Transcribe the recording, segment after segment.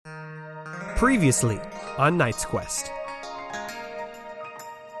Previously on Knight's Quest.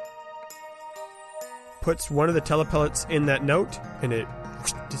 Puts one of the telepellets in that note, and it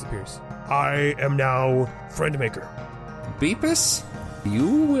disappears. I am now Friendmaker. Beepus, you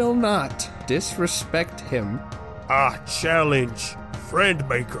will not disrespect him. I challenge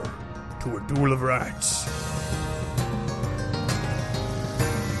Friendmaker to a duel of rats.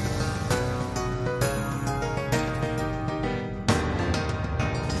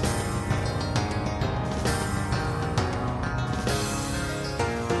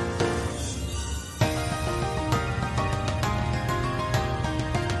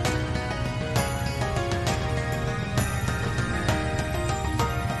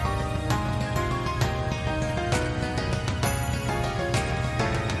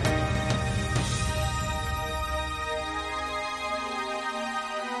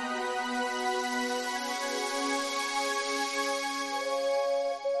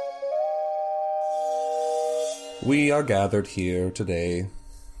 We are gathered here today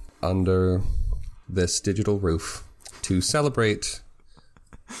under this digital roof to celebrate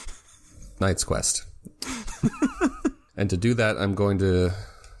Knight's Quest. And to do that, I'm going to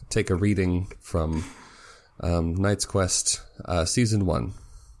take a reading from Knight's Quest Season 1.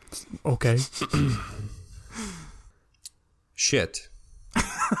 Okay. Shit.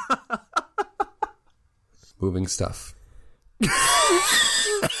 Moving stuff.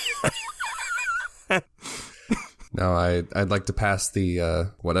 Now, I'd like to pass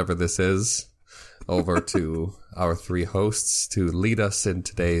the, whatever this is, over to our three hosts to lead us in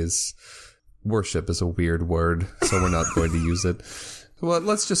today's worship is a weird word, so we're not going to use it. Well,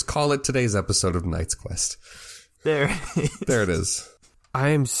 let's just call it today's episode of Knight's Quest. There it is. There it is. I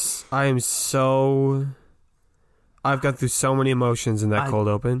am so... I've gone through so many emotions in that cold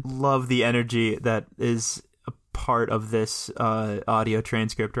open. Love the energy that is a part of this audio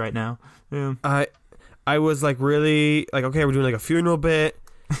transcript right now. Yeah. I was like really like, okay, we're doing like a funeral bit,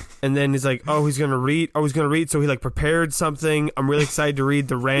 and then he's like, he's gonna read, so he like prepared something. I'm really excited to read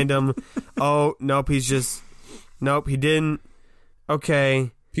the random. Nope, he didn't.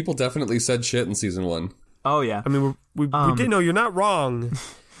 Okay. People definitely said shit in Season 1. Oh yeah. I mean, we did know, you're not wrong.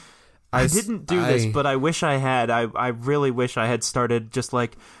 I didn't do this, but I wish I had. I really wish I had started just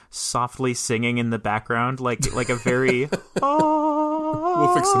like softly singing in the background, like a very.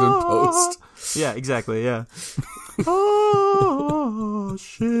 We'll fix it in post. Yeah, exactly. Yeah. Oh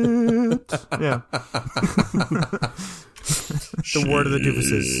shit! Yeah. The word of the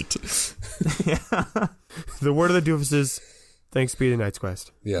doofuses. Yeah. The word of the doofuses. Thanks be to Knight's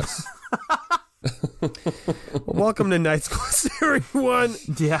Quest. Yes. Welcome to Knight's Quest, everyone.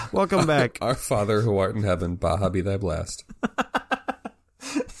 Yeah. Welcome back. Our Father who art in heaven, Baja be thy blast.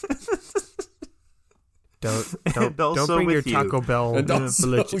 Don't bring your Taco Bell and also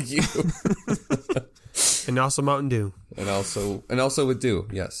religion. you. And also Mountain Dew. And also with Dew,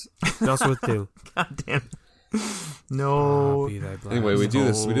 yes. And also with Dew. God damn. No. Anyway, we do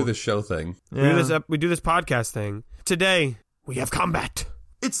this show thing. Yeah. We do this podcast thing. Today we have combat.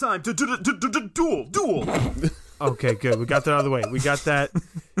 It's time to duel. Okay, good. We got that out of the way. We got that.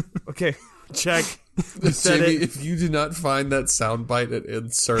 Okay, check. You said Jamie, it. if you do not find that soundbite and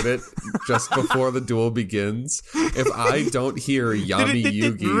insert it just before the duel begins, if I don't hear Yami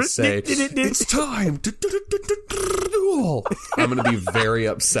Yugi say, "It's time to duel," I'm going to be very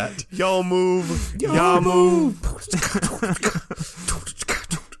upset. Y'all move. Y'all move.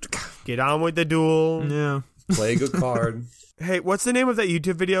 Get on with the duel. Yeah. Play a good card. Hey, what's the name of that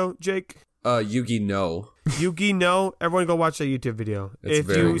YouTube video, Jake? Yugi no. Yugi no. Everyone go watch that YouTube video. It's if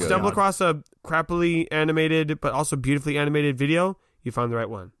very you good. stumble across a crappily animated but also beautifully animated video, you found the right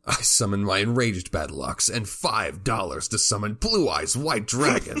one. I summon my enraged battle ox and $5 to summon Blue Eyes White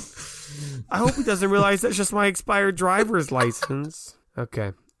Dragon. I hope he doesn't realize that's just my expired driver's license.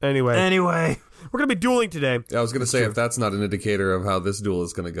 Okay. Anyway, we're going to be dueling today. Yeah, I was going to say, if that's not an indicator of how this duel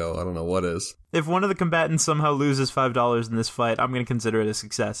is going to go, I don't know what is. If one of the combatants somehow loses $5 in this fight, I'm going to consider it a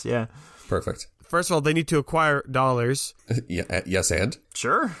success. Yeah. Perfect. First of all, they need to acquire dollars. Yeah, yes, and?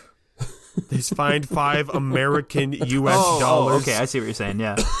 Sure. They find 5 American U.S. dollars. Oh, okay, I see what you're saying,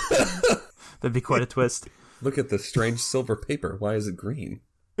 yeah. That'd be quite a twist. Look at this strange silver paper. Why is it green?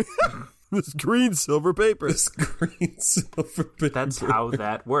 This green silver paper. This green silver paper. That's how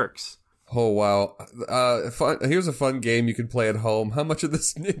that works. Oh, wow. Here's a fun game you can play at home. How much of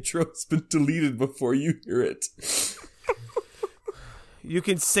this intro has been deleted before you hear it? You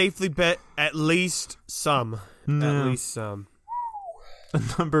can safely bet at least some. No. At least some. A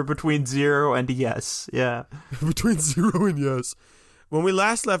number between 0 and yes. Yeah. Between 0 and yes. When we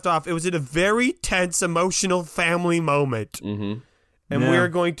last left off, it was in a very tense, emotional family moment. Mm-hmm. And we're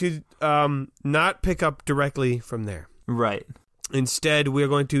going to not pick up directly from there. Right. Instead, we're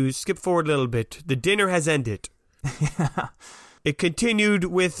going to skip forward a little bit. The dinner has ended. Yeah. It continued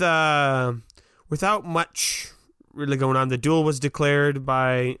with without much really going on. The duel was declared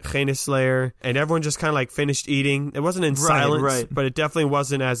by Jaina Slayer, and everyone just kind of like finished eating. It wasn't in silence, but it definitely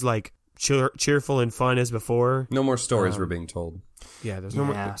wasn't as like cheerful and fun as before. No more stories were being told. Yeah, there's no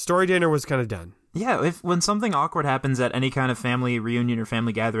more. Story dinner was kind of done. Yeah, when something awkward happens at any kind of family reunion or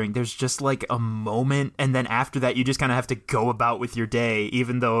family gathering, there's just like a moment, and then after that, you just kind of have to go about with your day,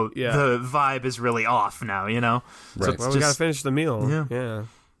 even though the vibe is really off now, you know? Right. So we gotta finish the meal. Yeah.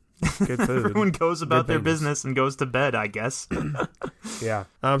 Good food. Everyone goes about their business and goes to bed, I guess. Yeah.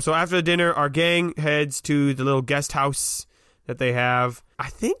 So after the dinner, our gang heads to the little guest house that they have. I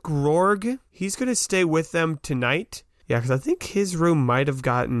think Rorg, he's gonna stay with them tonight. Yeah, because I think his room might have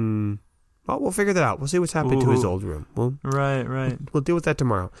gotten... Well, we'll figure that out. We'll see what's happened to his old room. Right. We'll deal with that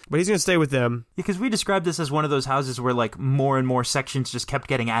tomorrow. But he's going to stay with them. Yeah, because we described this as one of those houses where, like, more and more sections just kept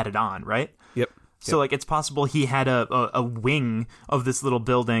getting added on, right? Yep. So, like, it's possible he had a wing of this little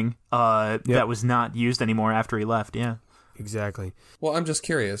building that was not used anymore after he left, yeah. Exactly. Well, I'm just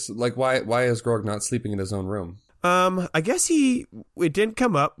curious. Like, why is Grog not sleeping in his own room? I guess it didn't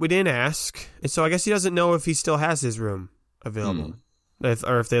come up. We didn't ask. And so I guess he doesn't know if he still has his room available.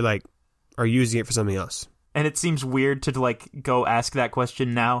 Or if they, like... are using it for something else. And it seems weird to like go ask that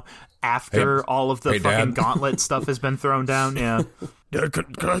question now after all of the fucking gauntlet stuff has been thrown down. Yeah. Dad,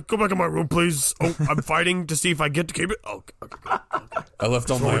 can I go back in my room, please? Oh, I'm fighting to see if I get to keep it. Oh, okay. I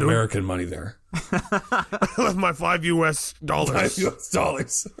left all my American money there. I left my $5 US. $5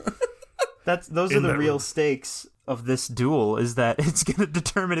 US. Those are the real stakes of this duel, is that it's going to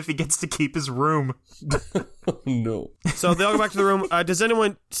determine if he gets to keep his room. No. So they all go back to the room. Does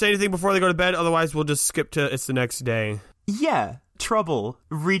anyone say anything before they go to bed? Otherwise, we'll just skip to it's the next day. Yeah. Trouble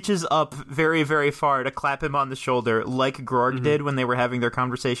reaches up very, very far to clap him on the shoulder, like Grog did when they were having their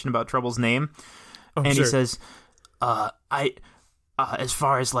conversation about Trouble's name. He says, as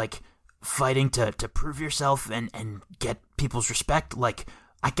far as, like, fighting to prove yourself and get people's respect, like...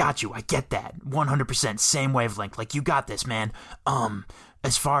 I got you. I get that. 100%. Same wavelength. Like, you got this, man.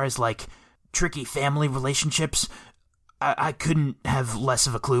 As far as, like, tricky family relationships, I couldn't have less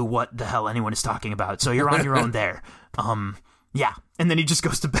of a clue what the hell anyone is talking about. So you're on your own there. Yeah. And then he just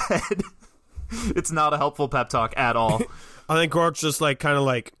goes to bed. It's not a helpful pep talk at all. I think Gork's just, like, kind of,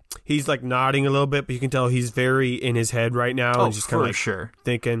 like, he's, like, nodding a little bit, but you can tell he's very in his head right now. Oh, and just kind of, like, sure.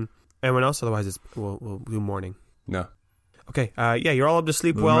 Thinking. Anyone else? Otherwise, we'll do morning. No. Okay, you're all up to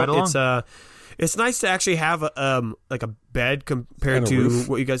sleep well. Right, it's nice to actually have a bed compared to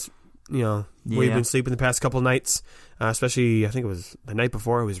what you guys, where you've been sleeping the past couple of nights. Especially, I think it was the night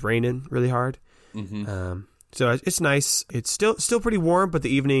before. It was raining really hard. So it's nice. It's still pretty warm, but the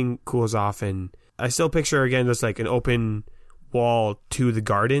evening cools off, and I still picture again there's like an open wall to the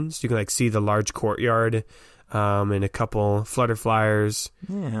gardens. You can like see the large courtyard, and a couple flutterflyers.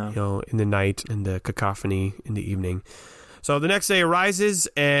 In the night and the cacophony in the evening. So the next day arises,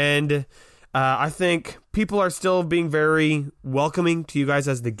 and I think people are still being very welcoming to you guys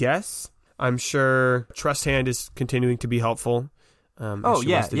as the guests. I'm sure Trust Hand is continuing to be helpful. I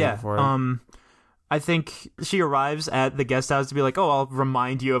think she arrives at the guest house to be like, I'll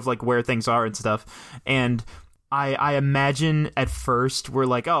remind you of like where things are and stuff. And I imagine at first we're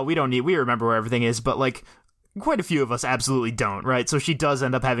like, we remember where everything is, but like, quite a few of us absolutely don't, right? So she does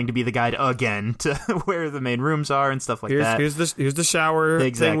end up having to be the guide again to where the main rooms are and stuff like that. Here's the shower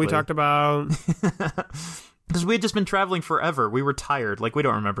thing we talked about. Because we had just been traveling forever. We were tired. Like, we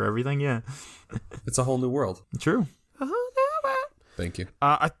don't remember everything, yeah. It's a whole new world. True. Thank you.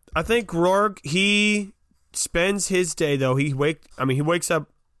 I think Rorg, he spends his day, though. He wakes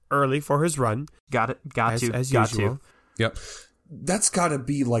up early for his run. Got as usual. Yep. That's got to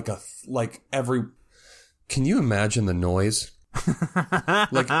be like every... Can you imagine the noise?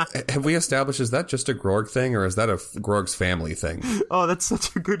 Like, have we established, is that just a Grog thing, or is that a Grog's family thing? Oh, that's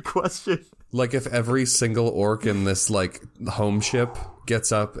such a good question. Like, if every single orc in this, like, home ship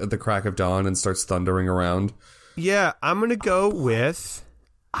gets up at the crack of dawn and starts thundering around. Yeah, I'm going to go with...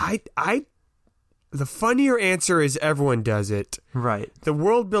 The funnier answer is everyone does it. Right. The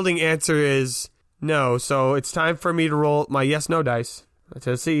world-building answer is no, so it's time for me to roll my yes-no dice.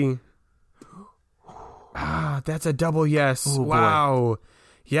 Let's see... that's a double yes. Ooh, wow. Boy.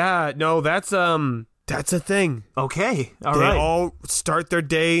 Yeah, no, that's a thing. Okay. They all start their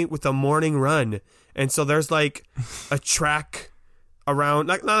day with a morning run. And so there's like a track around,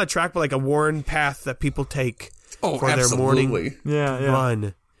 not a track, but like a worn path that people take for their morning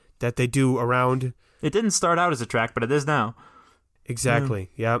run that they do around. It didn't start out as a track, but it is now. Exactly.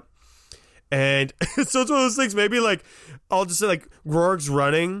 Yep. And so it's one of those things. Maybe like I'll just say like Grog's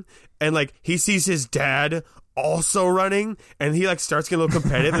running, and like he sees his dad also running, and he like starts getting a little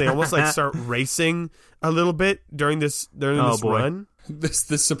competitive. And they almost like start racing a little bit during this run.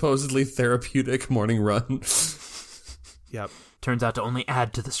 This supposedly therapeutic morning run. Yep. Turns out to only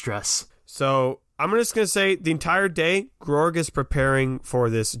add to the stress. So I'm just going to say the entire day, Grog is preparing for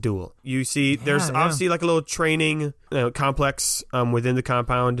this duel. You see, there's obviously like a little training complex within the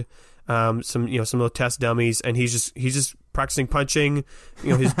compound. Some little test dummies, and he's just practicing punching,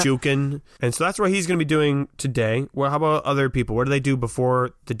 his juking. And so that's what he's going to be doing today. Well, how about other people? What do they do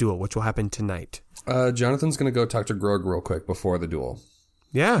before the duel, which will happen tonight? Jonathan's going to go talk to Grog real quick before the duel.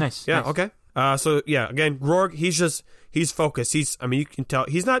 Yeah. Nice. Yeah. Nice. Okay. So yeah, again, Grog, he's focused. You can tell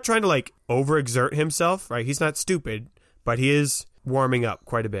he's not trying to like overexert himself, right? He's not stupid, but he is warming up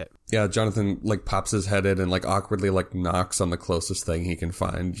quite a bit. Yeah, Jonathan like pops his head in and like awkwardly like knocks on the closest thing he can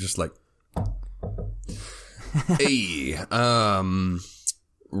find, just like, hey,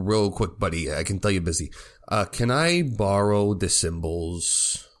 real quick, buddy, I can tell you're busy. Can I borrow the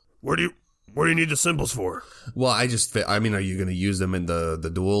symbols? What do you need the symbols for? Well, are you going to use them in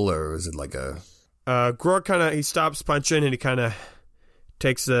the duel, or is it like a... Grog he stops punching, and he kind of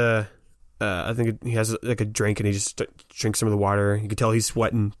takes I think he has like a drink, and he just drinks some of the water. You can tell he's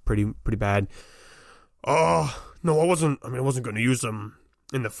sweating pretty bad. Oh, no, I wasn't going to use them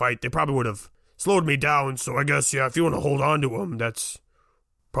in the fight. They probably would have slowed me down, so I guess, yeah, if you want to hold on to them, that's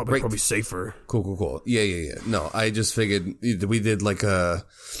probably safer. Cool. Yeah. No, I just figured we did like a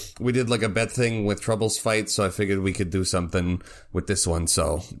bet thing with Trouble's fight, so I figured we could do something with this one.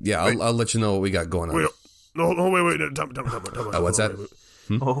 So yeah, I'll let you know what we got going on. Wait. Tell me. What's that?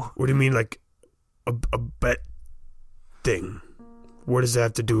 Oh, what do you mean, like a bet thing? What does that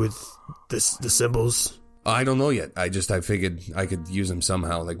have to do with the symbols? I don't know yet. I figured I could use them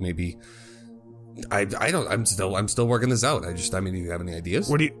somehow. Like maybe. I'm still working this out. Do you have any ideas?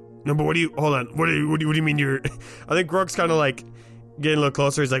 Hold on. What do you mean you're, I think Grog's kind of like getting a little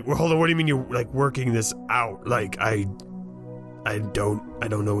closer. He's like, well, hold on, what do you mean you're like working this out? Like, I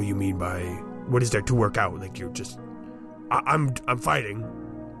don't know what you mean by, what is there to work out? Like, you're just, I'm fighting,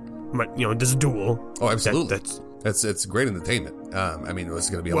 but this is a duel. Oh, absolutely. It's great entertainment. There's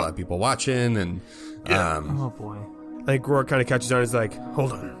going to be a lot of people watching, and oh boy. I think Grog kind of catches on. He's like,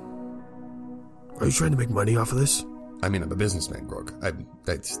 hold on. Are you trying to make money off of this? I'm a businessman, Grog.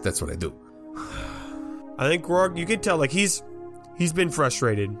 That's what I do. I think Grog, you can tell, like, he's been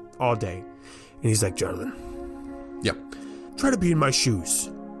frustrated all day. And he's like, Jonathan. Yep. Try to be in my shoes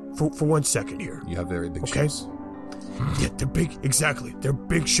for 1 second here. You have very big shoes. Yeah, they're big. Exactly. They're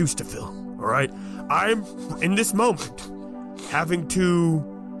big shoes to fill. All right? I'm, in this moment, having to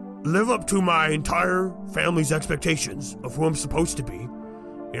live up to my entire family's expectations of who I'm supposed to be.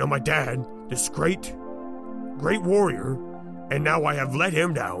 My dad, this great warrior, and now I have let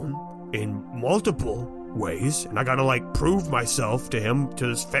him down in multiple ways, and I gotta like prove myself to him, to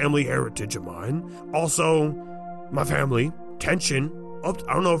this family heritage of mine. Also, my family, tension, I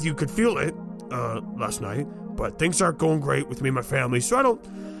don't know if you could feel it last night, but things aren't going great with me and my family, so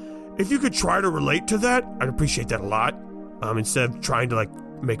if you could try to relate to that, I'd appreciate that a lot, instead of trying to like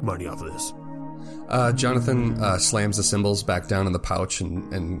make money off of this. Jonathan slams the symbols back down in the pouch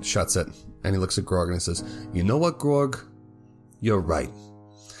and shuts it. And he looks at Grog and he says, you know what, Grog? You're right.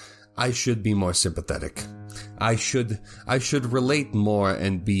 I should be more sympathetic. I should relate more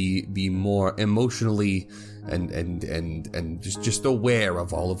and be more emotionally and just aware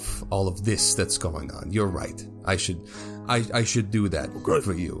of all of this that's going on. You're right. I should do that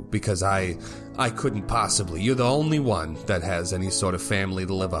for you, because I couldn't possibly. You're the only one that has any sort of family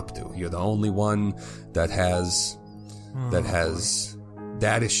to live up to. You're the only one that has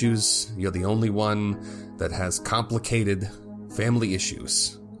dad issues. You're the only one that has complicated family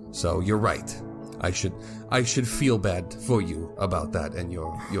issues. So you're right. I should feel bad for you about that and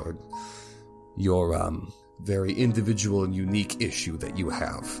your very individual and unique issue that you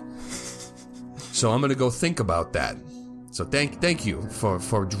have. So I'm gonna go think about that. So thank you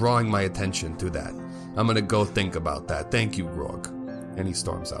for drawing my attention to that. I'm gonna go think about that. Thank you, Grog. And he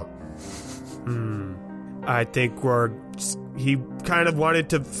storms out. I think Grog, he kind of wanted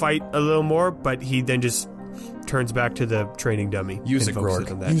to fight a little more, but he then just turns back to the training dummy. Use it, Grog.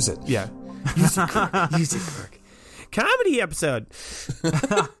 Use it. Yeah. Use it, Grog. Use it, Grog. Comedy episode.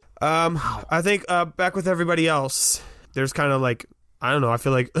 I think back with everybody else, there's kind of like, I don't know, I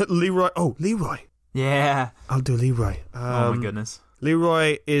feel like Leroy. Oh, Leroy. Yeah. I'll do Leroy. Oh my goodness.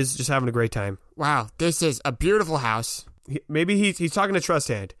 Leroy is just having a great time. Wow, this is a beautiful house. Maybe he's talking to Trust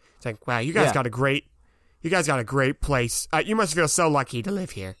Hand. It's like, wow, you guys got a great You guys got a great place. You must feel so lucky to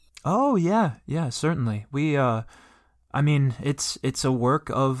live here. Oh yeah, certainly. We I mean, it's a work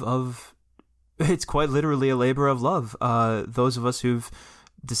of it's quite literally a labor of love. Those of us who've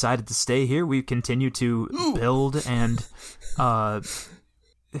decided to stay here, we continue to build and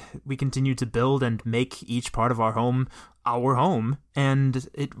make each part of our home, and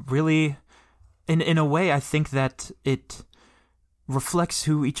it really, in a way, I think that it reflects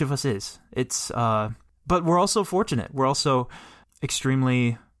who each of us is. It's but we're also fortunate. We're also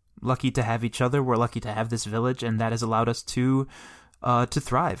extremely lucky to have each other. We're lucky to have this village, and that has allowed us to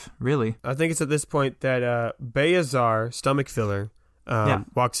thrive, really. I think it's at this point that Bayazar, stomach filler,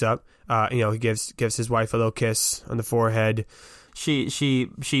 walks up. He gives his wife a little kiss on the forehead. She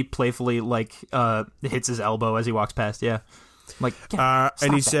playfully hits his elbow as he walks past. Yeah,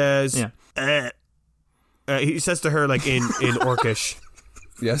 and he says, he says to her in Orcish.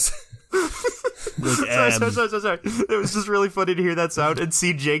 Yes. Sorry. It was just really funny to hear that sound and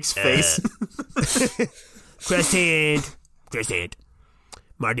see Jake's face. Quest hand,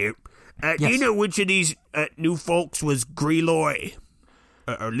 my dear. Do you know which of these new folks was Greloy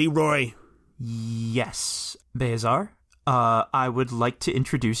or Leroy? Yes, Bayazar. I would like to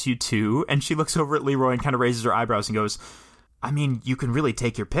introduce you to, and she looks over at Leroy and kind of raises her eyebrows and goes, I mean, you can really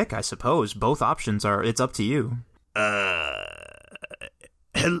take your pick, I suppose. Both options it's up to you.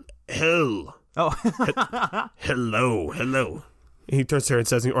 Hell. Oh. Hello. He turns to her and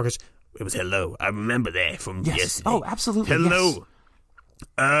says in Orcish, it was hello. I remember that from yesterday. Oh, absolutely. Hello.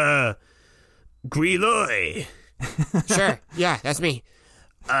 Yes. Greloy. Sure. Yeah, that's me.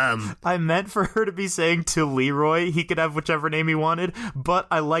 I meant for her to be saying to Leroy he could have whichever name he wanted, but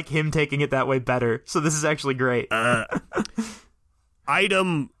I like him taking it that way better. So this is actually great.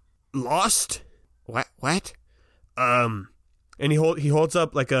 Item lost? What? And he holds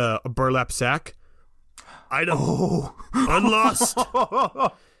up like a burlap sack. Item unlost.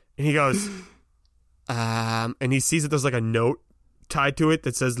 And he goes, and he sees that there's like a note tied to it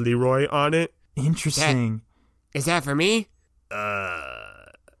that says Leroy on it. Interesting. Is that for me?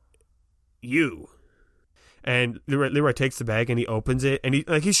 You. And Leroy takes the bag and he opens it and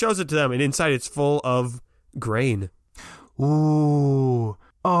he shows it to them, and inside it's full of grain. Ooh.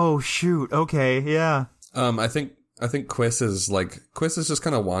 Oh shoot. Okay. Yeah. I think Quiz is just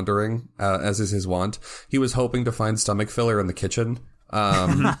kind of wandering, as is his wont. He was hoping to find stomach filler in the kitchen,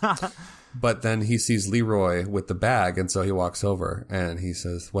 but then he sees Leroy with the bag, and so he walks over and he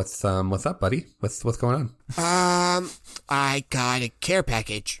says, "What's up, buddy? What's going on?" I got a care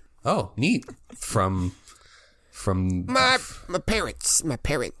package. Oh, neat. From my parents.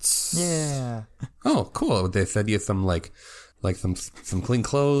 Yeah. Oh, cool. They fed you some some clean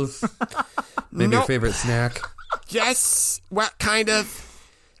clothes. Maybe your favorite snack. Yes. What kind of?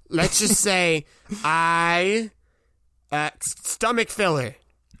 Let's just say stomach filler.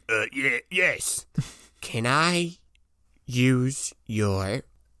 Yes. Can I use your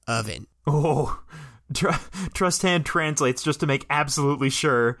oven? Oh, Trust Hand translates just to make absolutely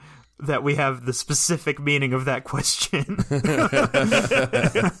sure that we have the specific meaning of that question.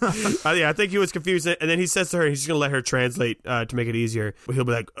 I think he was confused, and then he says to her, he's just going to let her translate to make it easier. He'll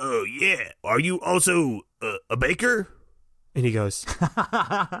be like, oh, yeah, are you also a baker? And he goes,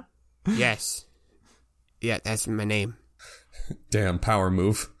 yes. Yeah, that's my name. Damn, power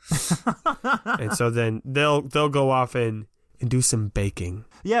move. And so then they'll go off and do some baking.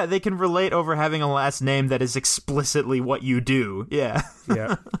 Yeah, they can relate over having a last name that is explicitly what you do. Yeah.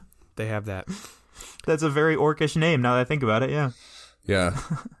 Yeah, they have that. That's a very orcish name now that I think about it, yeah. Yeah.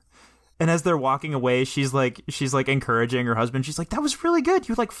 And as they're walking away, she's like encouraging her husband. She's like, that was really good.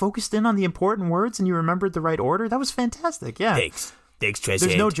 You focused in on the important words and you remembered the right order. That was fantastic. Yeah. Thanks, Tracy.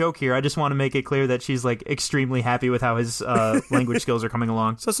 There's no joke here. I just want to make it clear that she's extremely happy with how his language skills are coming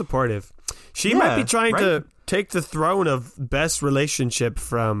along. So supportive. She might be trying to take the throne of best relationship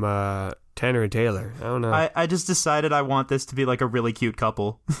from Tanner and Taylor. I don't know. I just decided I want this to be a really cute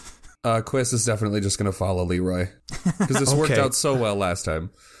couple. Quiz is definitely just going to follow Leroy because this worked out so well last time.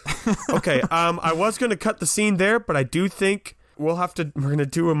 Okay, I was going to cut the scene there, but I do think we're going to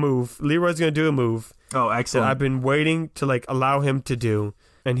do a move. Leroy's going to do a move. Oh, excellent. That I've been waiting to allow him to do.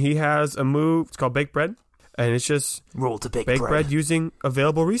 And he has a move, it's called Bake Bread, and it's just roll to bake bread using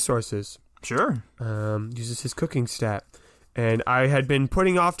available resources. Sure. Uses his cooking stat. And I had been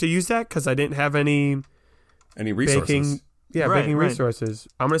putting off to use that because I didn't have any resources. Baking resources.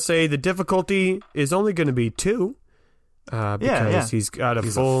 I'm going to say the difficulty is only going to be 2. Because he's got a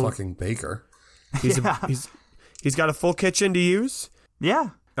full fucking baker. He's got a full kitchen to use. Yeah.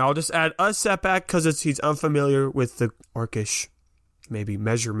 I'll just add a setback because he's unfamiliar with the Orcish maybe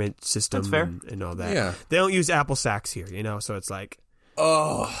measurement system That's fair. and all that. Yeah. They don't use apple sacks here, so it's like,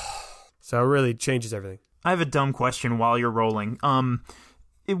 Oh, so it really changes everything. I have a dumb question while you're rolling.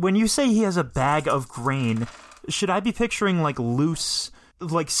 When you say he has a bag of grain, should I be picturing like loose,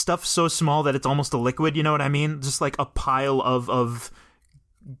 like stuff so small that it's almost a liquid? You know what I mean? Just like a pile of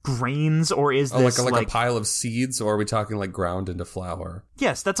grains, or is this like a pile of seeds, or are we talking like ground into flour?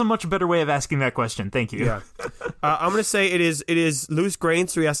 Yes, that's a much better way of asking that question. Thank you. Yeah. I'm going to say it is loose grain,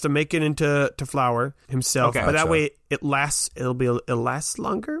 so he has to make it into flour himself. Okay. But that Gotcha. way it'll last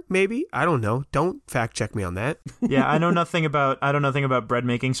longer, maybe? I don't know. Don't fact check me on that. Yeah, I know nothing about bread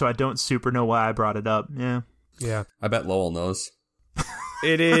making, so I don't super know why I brought it up. Yeah. Yeah. I bet Lowell knows.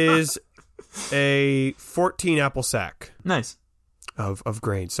 It is a 14 apple sack Nice. of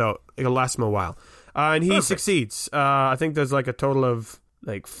grain, so it'll last him a while. And he Perfect. succeeds. I think there's like a total of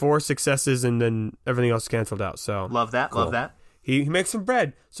like 4 successes, and then everything else canceled out. So Love that. Cool. Love that. he makes some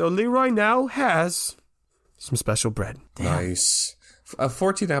bread. So Leroy now has some special bread. Nice. A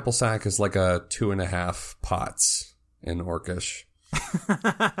 14 apple sack is like a 2.5 pots in Orcish.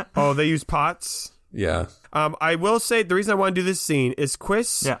 Oh, they use pots. Yeah. I will say the reason I want to do this scene is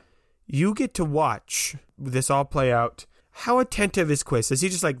Quiz. Yeah. You get to watch this all play out. How attentive is Quiz? Is he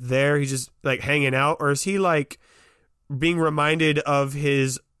just like there? He's just like hanging out, or is he like being reminded of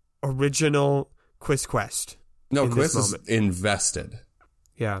his original Quiz quest? No, In Quiz this is moment. invested.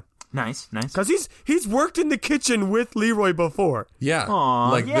 Yeah, Nice. because he's worked in the kitchen with Leroy before. Yeah. Aw,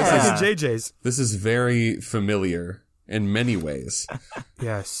 like yeah. Like this in is JJ's. this is very familiar in many ways.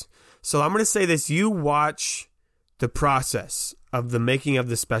 Yes. So I'm going to say this. You watch the process of the making of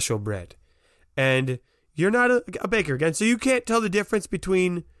the special bread. And you're not a baker again, so you can't tell the difference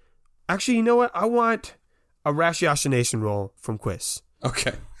between... Actually, you know what? I want a ratiocination roll from Quiz.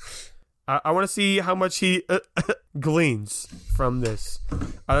 Okay. I want to see how much he gleans from this.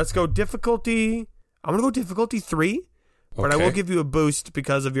 Let's go difficulty... I'm going to go difficulty 3, but I will Okay. give you a boost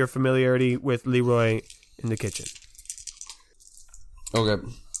because of your familiarity with Leroy in the kitchen. Okay.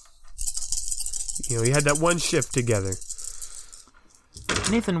 You had that one shift together.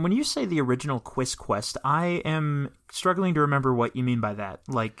 Nathan, when you say the original Quiz Quest, I am struggling to remember what you mean by that.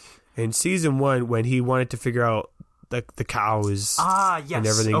 Like, In season 1, when he wanted to figure out the cows... yes, and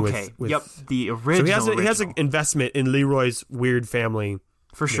everything okay, with- yep, the original. So he has an investment in Leroy's weird family.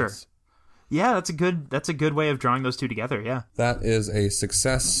 for sure. Yes. Yeah, that's a good way of drawing those two together. Yeah. That is a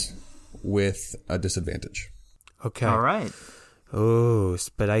success with a disadvantage. Okay. All right. Oh,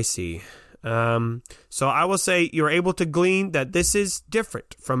 spicy. So I will say you're able to glean that this is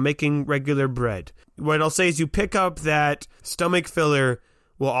different from making regular bread. What I'll say is you pick up that stomach filler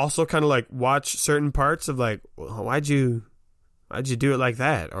will also kind of like watch certain parts of like, well, why'd you do it like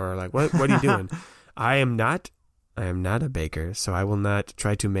that? Or like, what are you doing? I am not a baker, so I will not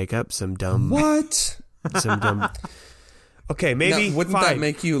try to make up some dumb. What? Okay, maybe Now, wouldn't fine. that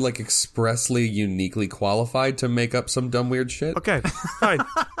make you like expressly uniquely qualified to make up some dumb weird shit? Okay, fine.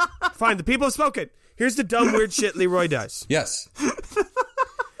 Fine, the people have spoken. Here's the dumb weird shit Leroy does. Yes.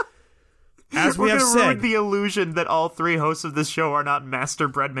 As we We're have gonna said, ruin the illusion that all 3 hosts of this show are not master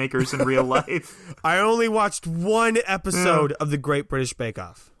bread makers in real life. I only watched one episode of the Great British Bake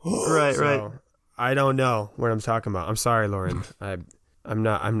Off. right. So I don't know what I'm talking about. I'm sorry, Lauren. I'm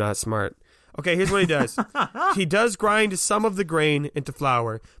not smart. Okay, here's what he does. He does grind some of the grain into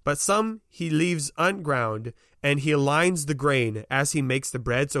flour, but some he leaves unground, and he aligns the grain as he makes the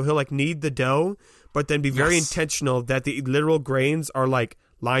bread. So he'll like knead the dough, but then be very Yes. intentional that the literal grains are like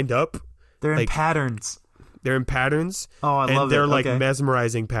lined up. They're in Like- patterns. They're in patterns. Oh, I and love it. they're like Okay.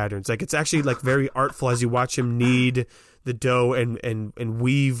 mesmerizing patterns. Like it's actually like very artful as you watch him knead the dough and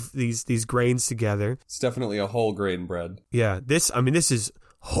weave these grains together. It's definitely a whole grain bread. Yeah, this is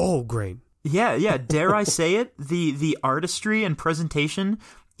whole grain. Yeah. Dare I say it? The artistry and presentation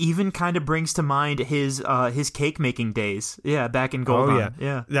even kind of brings to mind his cake making days. Yeah, back in Goldon. Oh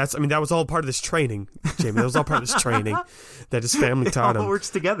yeah. That was all part of this training, Jamie. That was all part of this training that his family It taught all him. works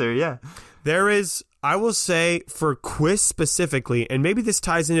together. Yeah. There is, I will say, for Quiz specifically, and maybe this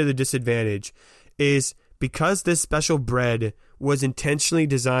ties into the disadvantage, is because this special bread was intentionally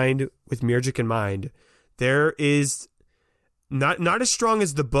designed with Mirjik in mind, there is not as strong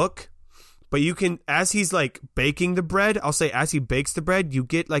as the book, but you can, as he's like baking the bread, I'll say as he bakes the bread, you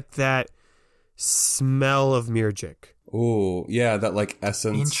get like that smell of Mirjik. Ooh, yeah, that like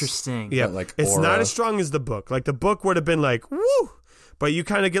essence. Interesting. Yeah, That, like, it's aura. not as strong as the book. Like the book would have been like woo, but you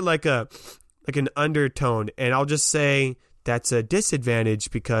kind of get like an undertone, and I'll just say that's a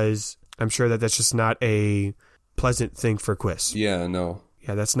disadvantage because I'm sure that that's just not a pleasant thing for Quiz. Yeah, no.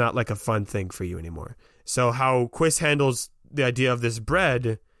 Yeah, that's not like a fun thing for you anymore. So how Quiz handles the idea of this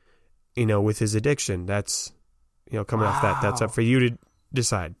bread, with his addiction. That's, coming off that's up for you to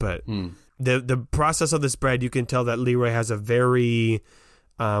decide. But the process of this bread, you can tell that Leroy has a very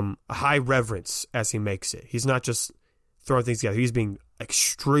high reverence as he makes it. He's not just throwing things together. He's being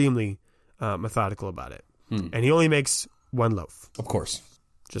extremely methodical about it. And he only makes one loaf. Of course.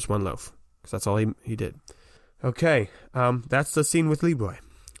 Just one loaf. Because that's all he did. Okay. That's the scene with Leroy.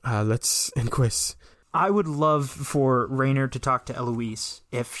 Let's end quiz. I would love for Raynor to talk to Eloise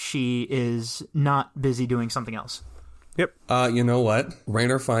if she is not busy doing something else. Yep. You know what?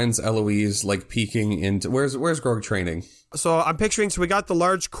 Raynor finds Eloise peeking into where's Grog training? So I'm picturing. So we got the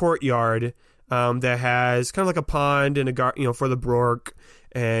large courtyard that has kind of like a pond and a for the Brork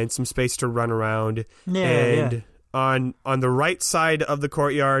and some space to run around. Yeah. On the right side of the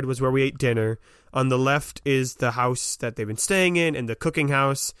courtyard was where we ate dinner. On the left is the house that they've been staying in and the cooking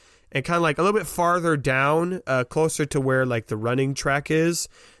house. And kind of like a little bit farther down, closer to where like the running track is,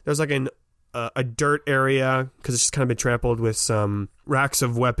 there's like a dirt area because it's just kind of been trampled with some racks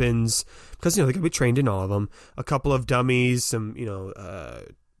of weapons because they can be trained in all of them. A couple of dummies, some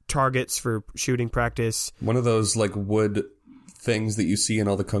targets for shooting practice. One of those like wood things that you see in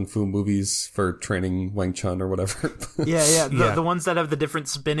all the kung fu movies for training Wang Chun or whatever. Yeah. The ones that have the different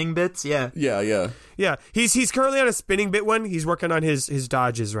spinning bits. Yeah. He's currently on a spinning bit one. He's working on his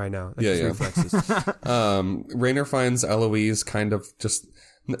dodges right now. His reflexes. Raynor finds Eloise kind of just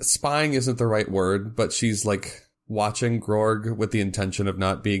spying isn't the right word, but she's like watching Grog with the intention of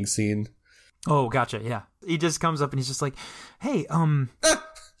not being seen. Oh, gotcha. Yeah. He just comes up and he's just like, "Hey, oh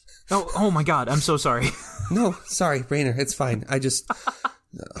my God, I'm so sorry." No, sorry, Raynor, it's fine. I just,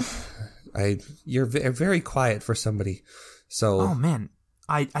 you're very quiet for somebody. So, oh man,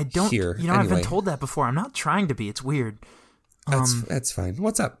 I don't. Here, anyway. I've been told that before. I'm not trying to be. It's weird. That's fine.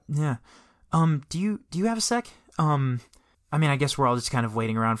 What's up? Yeah. Do you have a sec? I guess we're all just kind of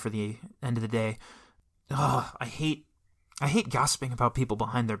waiting around for the end of the day. Oh, I hate gossiping about people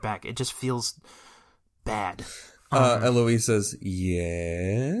behind their back. It just feels bad. Eloise says,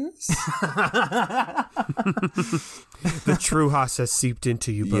 "Yes." The true Haas has seeped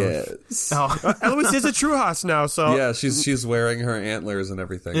into you both. Yes. Oh. Eloise is a true Haas now, so yeah, she's wearing her antlers and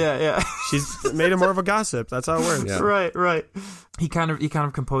everything. Yeah. She's made him more of a gossip. That's how it works. Yeah. Right. He kind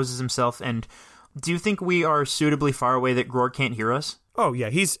of composes himself. And do you think we are suitably far away that Grog can't hear us? Oh yeah,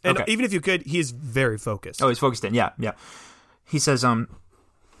 okay. Even if you could, he is very focused. Oh, he's focused in. Yeah. He says,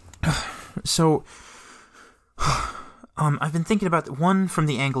 so. I've been thinking about one from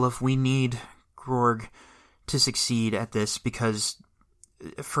the angle of we need Grog to succeed at this because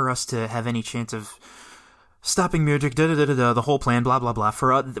for us to have any chance of stopping Murdoch, the whole plan, blah blah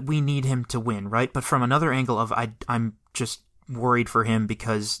blah. We need him to win, right? But from another angle of I'm just worried for him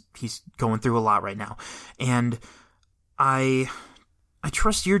because he's going through a lot right now, and I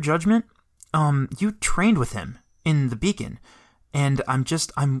trust your judgment. You trained with him in the Beacon, and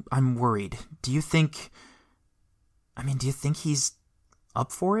I'm worried. Do you think he's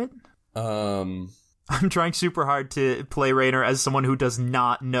up for it? I'm trying super hard to play Raynor as someone who does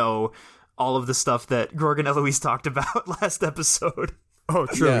not know all of the stuff that Grog and Eloise talked about last episode. Oh,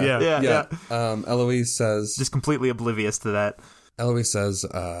 true. Yeah. Eloise says, just completely oblivious to that. Eloise says,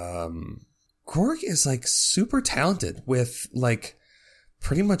 Grog is like super talented with like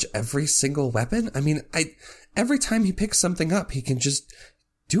pretty much every single weapon. Every time he picks something up, he can just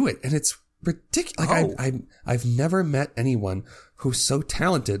do it, and it's ridiculous. Like I've never met anyone who's so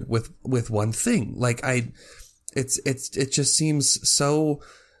talented with one thing. Like it just seems so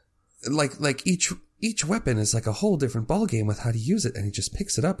like each weapon is like a whole different ballgame with how to use it, and he just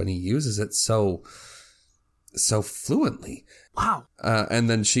picks it up and he uses it so fluently. Wow. And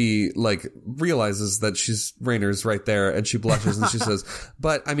then she like realizes that Raynor's right there, and she blushes and she says,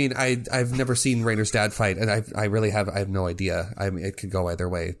 "But I've never seen Raynor's dad fight, and I have no idea. It could go either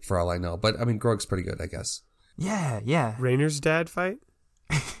way for all I know. But Grog's pretty good, I guess." Yeah. Raynor's dad fight?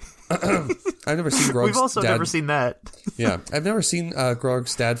 I've never seen Grog's We've also dad. never seen that. Yeah, I've never seen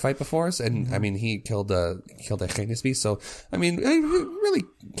Grog's dad fight before, and he killed a Genesby, so I really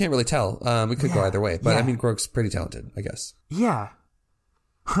can't really tell. It could go either way, but Grog's pretty talented, I guess. Yeah.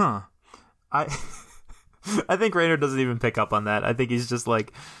 Huh. I think Raynor doesn't even pick up on that. I think he's just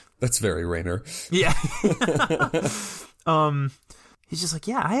like, that's very Raynor. Yeah. He's just like,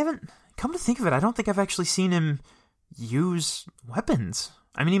 yeah, I haven't. Come to think of it, I don't think I've actually seen him use weapons.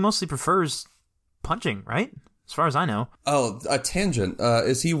 He mostly prefers punching, right? As far as I know. Oh, a tangent.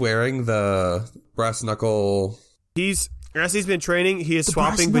 Is he wearing the brass knuckle? As he's been training, he is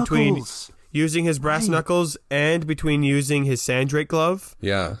swapping between using his brass knuckles and between using his Sandrake glove.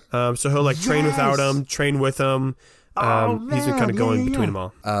 Yeah. So he'll train without him, train with him. He's been kind of going between them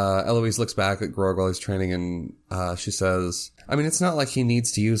all. Eloise looks back at Grog while he's training, and she says, I mean, it's not like he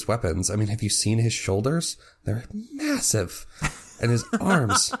needs to use weapons. I mean, have you seen his shoulders? They're massive. And his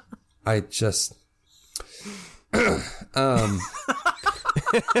arms. I just... no,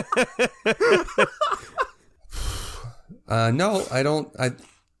 I don't...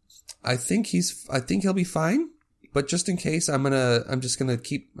 I think he'll be fine. But just in case, I'm just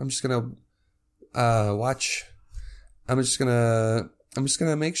gonna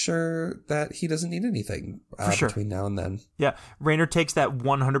make sure that he doesn't need anything between now and then. Yeah, Raynor takes that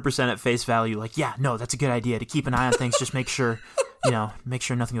 100% at face value. Like, yeah, no, that's a good idea to keep an eye on things. Just make sure, make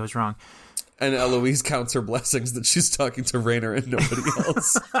sure nothing goes wrong. And Eloise counts her blessings that she's talking to Raynor and nobody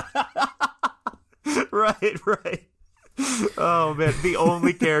else. Right. Oh man, the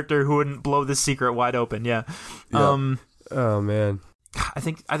only character who wouldn't blow this secret wide open. Yeah. Yep. Oh man. I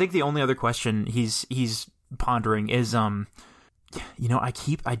think the only other question he's pondering is I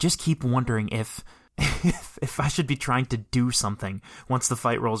just keep wondering if I should be trying to do something once the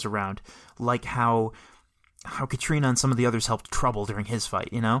fight rolls around, like how Katrina and some of the others helped Trouble during his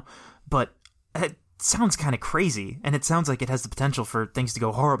fight, But it sounds kind of crazy, and it sounds like it has the potential for things to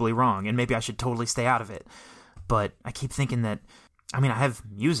go horribly wrong, and maybe I should totally stay out of it. But I keep thinking that, I have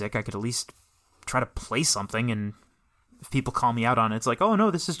music, I could at least try to play something, and if people call me out on it, it's like, oh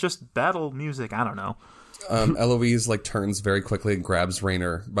no, this is just battle music, I don't know. Eloise turns very quickly and grabs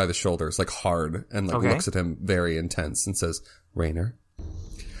Raynor by the shoulders, hard, and looks at him very intense and says, Raynor,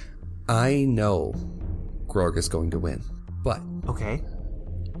 I know Grog is going to win, but okay,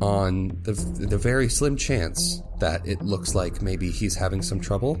 on the very slim chance that it looks like maybe he's having some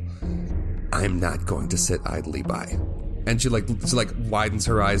trouble, I'm not going to sit idly by. And she widens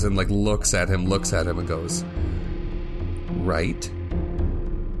her eyes and looks at him and goes, right?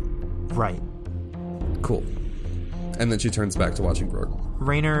 Right. Cool. And then she turns back to watching Grog.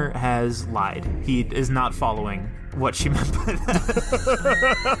 Raynor has lied. He is not following what she meant by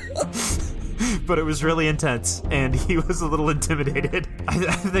that. But it was really intense, and he was a little intimidated. I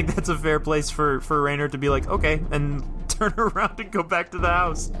think that's a fair place for Raynor to be like, okay, and turn around and go back to the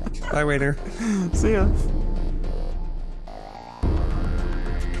house. Bye, Raynor. See ya.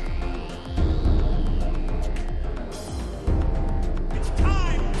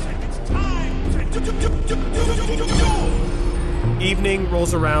 Evening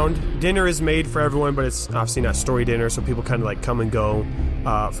rolls around. Dinner is made for everyone, but it's obviously not story dinner, so people kind of come and go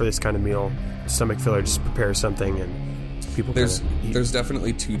for this kind of meal. Stomach filler just prepares something, and people there's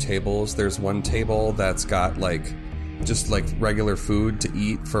definitely two tables. There's one table that's got just regular food to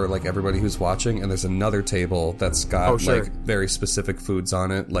eat for everybody who's watching, and there's another table that's got very specific foods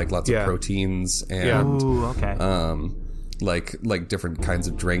on it, lots of proteins and Ooh, okay. Different kinds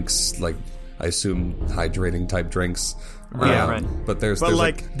of drinks, I assume hydrating type drinks. Right. But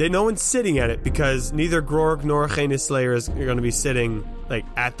no one's sitting at it because neither Grog nor Canis Slayer is going to be sitting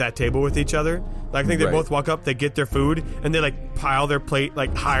at that table with each other. I think they both walk up, they get their food, and they pile their plate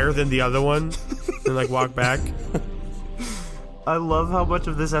higher than the other one, and walk back. I love how much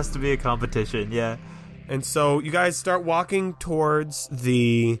of this has to be a competition. Yeah. And so you guys start walking towards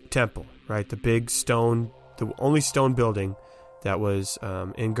the temple, right? The big stone, the only stone building that was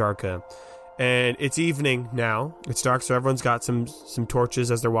in Garca. And it's evening now. It's dark, so everyone's got some torches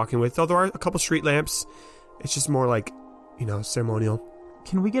as they're walking with. Though there are a couple street lamps. It's just more ceremonial.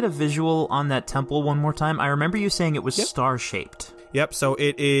 Can we get a visual on that temple one more time? I remember you saying it was star-shaped. Yep, so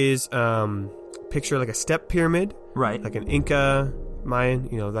it is, picture a step pyramid. Right. Like an Inca, Mayan,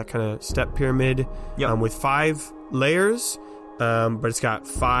 that kind of step pyramid. Yep. With 5 layers, but it's got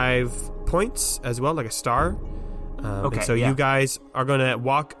 5 points as well, like a star. And so you guys are going to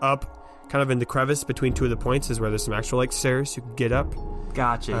walk up kind of in the crevice between 2 of the points is where there's some actual stairs you can get up.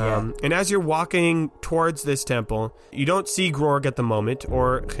 Gotcha, yeah. And as you're walking towards this temple, you don't see Grog at the moment,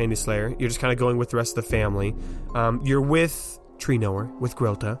 or Canis Slayer. You're just kind of going with the rest of the family. You're with Tree Knower, with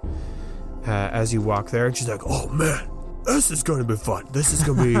Grilta, as you walk there, and she's like, oh man, this is going to be fun. This is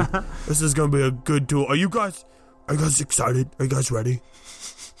going to be a good duel. Are you guys excited? Are you guys ready?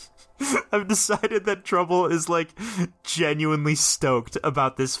 I've decided that Trouble is genuinely stoked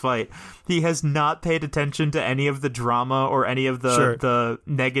about this fight. He has not paid attention to any of the drama or any of the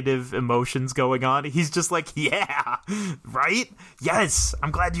negative emotions going on. He's just yeah, right? Yes,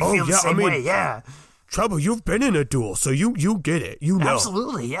 I'm glad you feel the same way. Yeah, Trouble, you've been in a duel, so you get it. You know.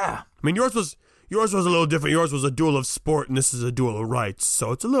 Absolutely, yeah. Yours was a little different. Yours was a duel of sport, and this is a duel of rights,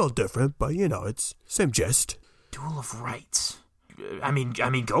 so it's a little different. But it's same gist. Duel of rights. I mean,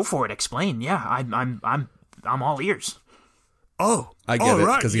 go for it. Explain. Yeah, I'm all ears. Oh, I get it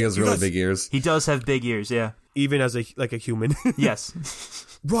because he has really big ears. He does have big ears. Yeah. even as a human.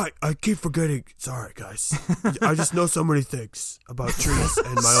 Yes. Right, I keep forgetting. Sorry, guys. I just know so many things about trees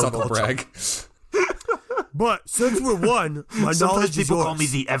and my own Subtle culture. brag. But since we're one, my Sometimes knowledge is people yours. call me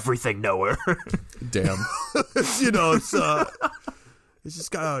the everything knower. Damn. You know, it's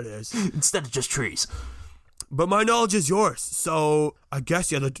just kind of how it is. Instead of just trees. But my knowledge is yours. So I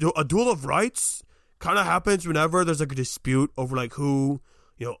guess, yeah, a duel of rights kind of happens whenever there's like a dispute over like who,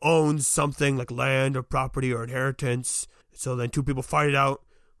 you know, owns something like land or property or inheritance. So then two people fight it out.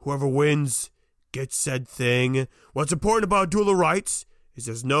 Whoever wins gets said thing. What's important about duel of rights is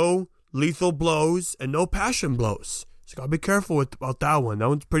there's no lethal blows and no passion blows. So gotta be careful about that one. That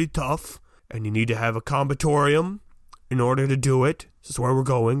one's pretty tough. And you need to have a combatorium in order to do it. This is where we're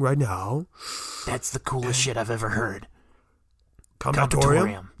going right now. That's the coolest shit I've ever heard.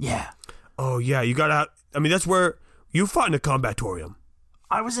 Combatorium? Yeah. Oh, yeah, you gotta... I mean, that's where you fought in a combatorium.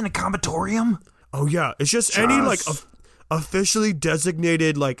 I was in a combatorium? Oh, yeah. It's just any, like, officially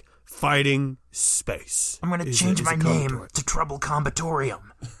designated, like, fighting space. I'm gonna is change a my combatorium. name to Trouble Combatorium.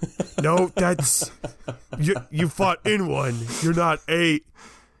 No, that's... you fought in one. You're not a...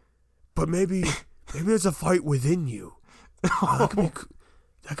 But maybe there's a fight within you.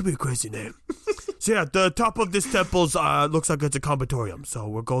 That could be a crazy name. So yeah, the top of this temple's looks like it's a combatorium. So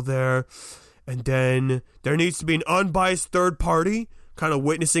we'll go there, and then there needs to be an unbiased third party, kind of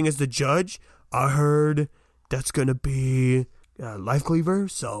witnessing as the judge. I heard that's gonna be Life Cleaver,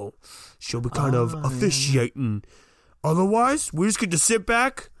 so she'll be kind of officiating. Otherwise, we just get to sit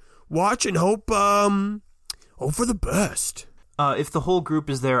back, watch, and hope for the best. If the whole group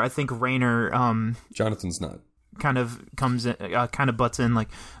is there, I think Raynor Jonathan's not. kind of comes in, kind of butts in, like,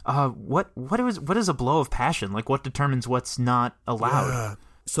 what is a blow of passion? Like, what determines what's not allowed? Yeah.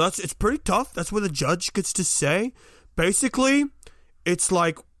 So it's pretty tough. That's what the judge gets to say. Basically, it's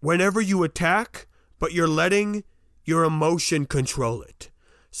like whenever you attack, but you're letting your emotion control it.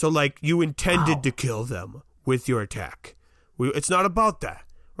 So like you intended to kill them with your attack. It's not about that,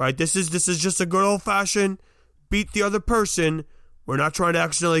 right? This is just a good old fashioned beat the other person. We're not trying to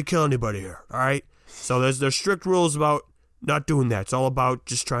accidentally kill anybody here, all right? So there's strict rules about not doing that. It's all about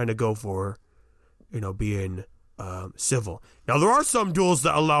just trying to go for, being civil. Now, there are some duels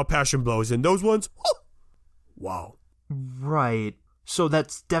that allow passion blows, and those ones, wow. Right. So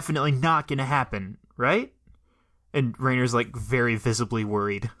that's definitely not going to happen, right? And Raynor's, like, very visibly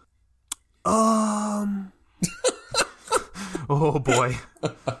worried. Oh, boy.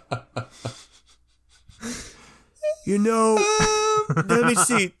 Let me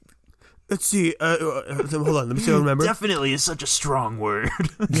see. Let's see. Hold on. Let me see if I remember. Definitely is such a strong word.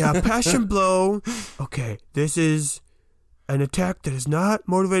 Yeah, passion blow. Okay, this is an attack that is not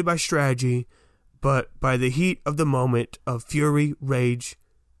motivated by strategy, but by the heat of the moment of fury, rage,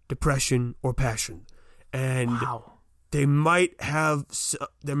 depression, or passion. And Wow. they might have.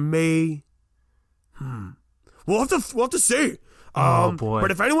 There may. We'll have to see. Oh, boy.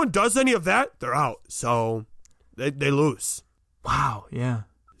 But if anyone does any of that, they're out. So they lose. Wow, yeah.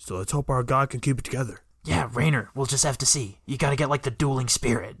 So let's hope our God can keep it together. Yeah, Raynor, we'll just have to see. You gotta get, like, the dueling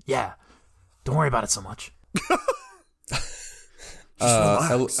spirit. Yeah. Don't worry about it so much.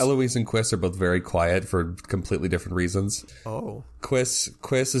 Eloise and Quiss are both very quiet for completely different reasons. Oh. Quiss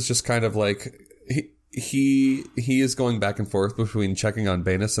is just kind of like he is going back and forth between checking on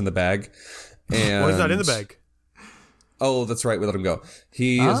Banus in the bag and Why is that in the bag? Oh, that's right. We let him go.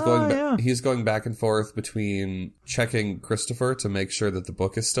 He's going back and forth between checking Christopher to make sure that the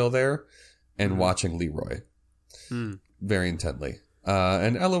book is still there and watching Leroy very intently.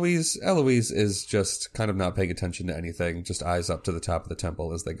 And Eloise is just kind of not paying attention to anything, just eyes up to the top of the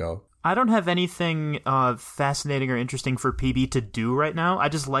temple as they go. I don't have anything fascinating or interesting for PB to do right now. I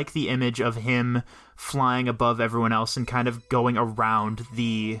just like the image of him flying above everyone else and kind of going around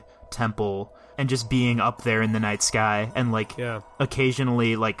the temple and just being up there in the night sky and, like,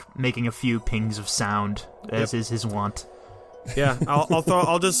 occasionally, like, making a few pings of sound, as is his wont. Yeah, I'll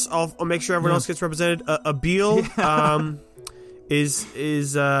make sure everyone else gets represented. Abil is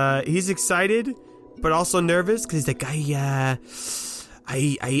he's excited but also nervous because he's like, I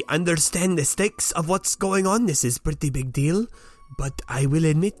understand the stakes of what's going on. This is a pretty big deal, but I will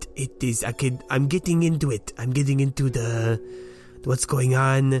admit it is. I'm getting into it. I'm getting into the what's going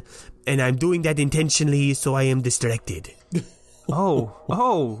on, and I'm doing that intentionally, so I am distracted.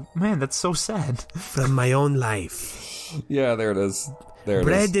 Oh, man, that's so sad. From my own life. Yeah, there it is.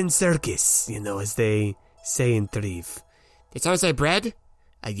 Bread and circus, as they say in Thrive. Did someone say bread?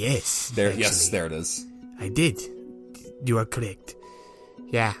 Yes. Yes, there it is. I did. You are correct.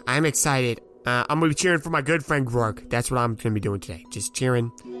 Yeah, I'm excited. I'm gonna be cheering for my good friend Grog. That's what I'm gonna be doing today. Just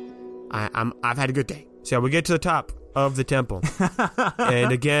cheering. I've had a good day. So yeah, we get to the top of the temple.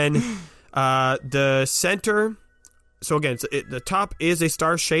 And again, the center... So again, the top is a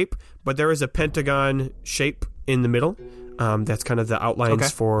star shape, but there is a pentagon shape in the middle. That's kind of the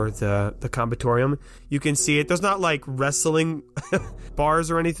outlines for the combatorium. You can see it. There's not like wrestling bars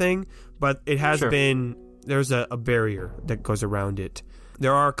or anything, but it has been... There's a barrier that goes around it.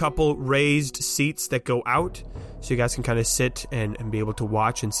 There are a couple raised seats that go out, so you guys can kind of sit and be able to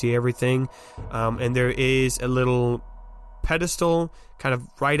watch and see everything. And there is a little pedestal kind of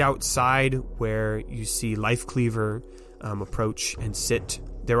right outside where you see Life Cleaver approach and sit.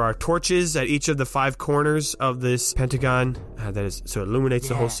 There are torches at each of the 5 corners of this pentagon. So it illuminates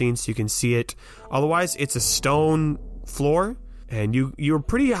the whole scene so you can see it. Otherwise, it's a stone floor, and you're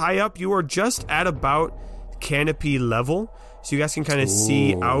pretty high up. You are just at about canopy level, so you guys can kind of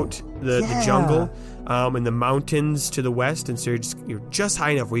see out the jungle and the mountains to the west, and so you're just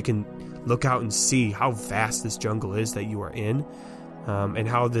high enough where you can look out and see how vast this jungle is that you are in, and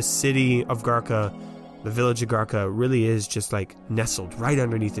how the city of Garka, the village of Garka, really is just like nestled right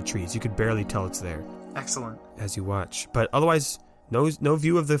underneath the trees. You could barely tell it's there. Excellent. As you watch, but otherwise, no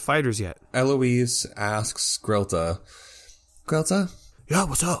view of the fighters yet. Eloise asks Grelta, Yeah,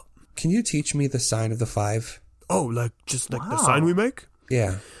 what's up? can you teach me the sign of the 5? Oh, like just like the sign we make?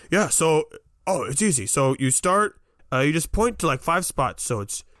 Yeah. Yeah, so, it's easy. So you start, you just point to like 5 spots. So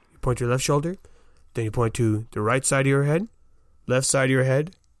it's, you point to your left shoulder, then you point to the right side of your head, left side of your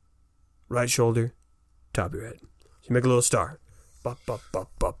head, right shoulder, top of your head. So you make a little star. Ba, ba, ba,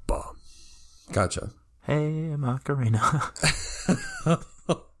 ba, ba. Gotcha. Hey, Macarena.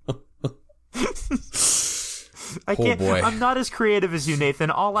 I can't. Boy. I'm not as creative as you,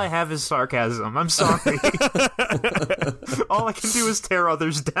 Nathan. All I have is sarcasm. I'm sorry. All I can do is tear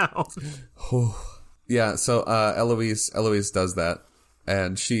others down. Yeah, so Eloise does that,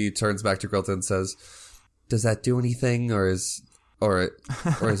 and she turns back to Grelta and says, "Does that do anything, or is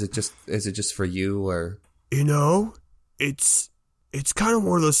it just for you, or?" You know, it's kind of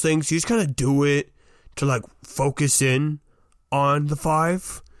one of those things. You just kind of do it to like focus in on the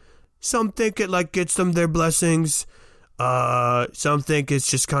 5. Some think it like gets them their blessings. Some think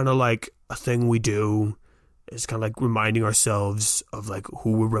it's just kind of like a thing we do. It's kind of like reminding ourselves of like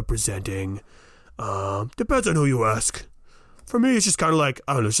who we're representing. Depends on who you ask. For me, it's just kind of like,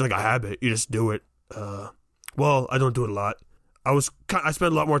 I don't know, it's just like a habit. You just do it. Well, I don't do it a lot. I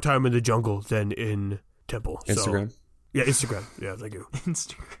spent a lot more time in the jungle than in temple. Instagram? So, yeah, Instagram. Yeah, thank you.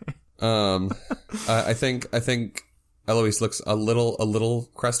 Instagram. I think Eloise looks a little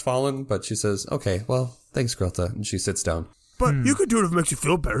crestfallen, but she says, "Okay, well, thanks, Grelta," and she sits down. But you could do it if it makes you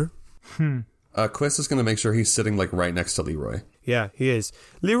feel better. Quiz is going to make sure he's sitting like right next to Leroy. Yeah, he is.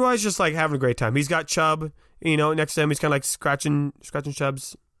 Leroy's just like having a great time. He's got Chubb, next to him. He's kind of like scratching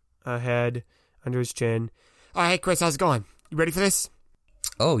Chubb's head under his chin. Oh, hey, Chris, how's it going? You ready for this?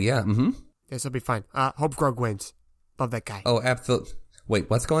 Oh, yeah, mm-hmm. This will be fine. Hope Grog wins. Love that guy. Oh, absolutely. Wait,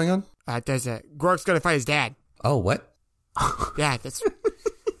 what's going on? Grog's gonna fight his dad. Oh, what? Yeah, that's...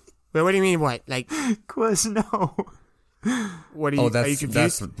 Wait, what do you mean, what? Like... Quiz, no. What are you, are you confused?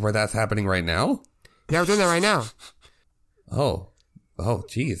 That's where that's happening right now? Yeah, we're doing that right now. Oh,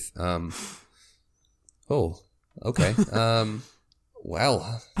 geez. Oh, okay.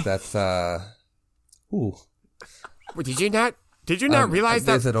 Well, that's, ooh. Well, did you not realize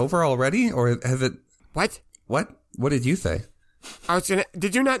that... Is it over already, or has it... What? What did you say?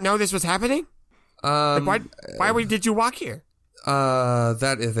 Did you not know this was happening? Why did you walk here?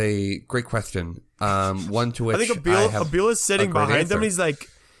 That is a great question. One to which I think Abil is sitting behind them. He's like,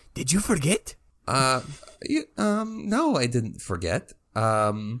 "Did you forget?" No, I didn't forget.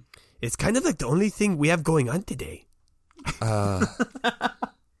 It's kind of like the only thing we have going on today.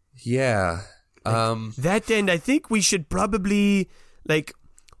 Yeah. That and I think we should probably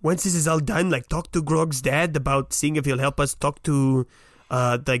once this is all done, talk to Grog's dad about seeing if he'll help us talk to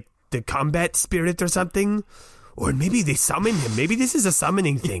the combat spirit or something. Or maybe they summon him. Maybe this is a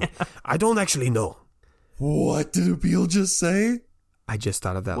summoning thing. I don't actually know. What did Abil just say? I just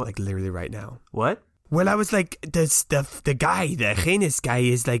thought of that literally right now. What? Well, I was like, the guy, the Janus guy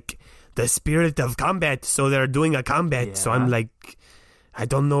is like the spirit of combat. So they're doing a combat. Yeah. So I'm like, I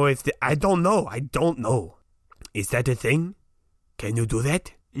don't know. I don't know. Is that a thing? Can you do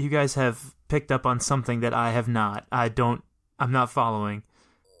that? You guys have picked up on something that I have not. I'm not following.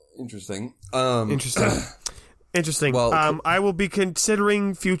 Interesting. Interesting. Well, I will be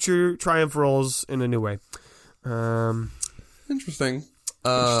considering future Triumph rolls in a new way. Interesting.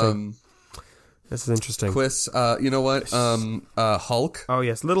 This is interesting. Quiz, you know what? Hulk. Oh,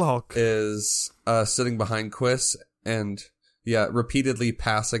 yes. Little Hulk is sitting behind Quiz, and Yeah, repeatedly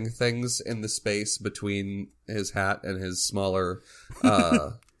passing things in the space between his hat and his smaller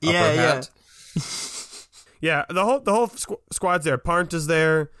upper hat. Yeah, the whole squad's there. Parnta's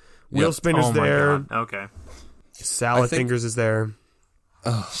there. Wheel Yep. Spinner's Oh my there. god. Okay. Salad Fingers is there.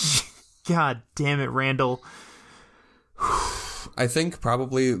 God damn it, Randall. I think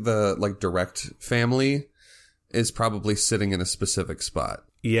probably the direct family is probably sitting in a specific spot.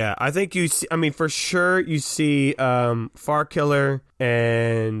 Yeah, I think you see, I mean, for sure you see Farkiller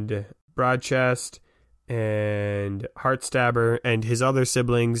and Broadchest and Heartstabber and his other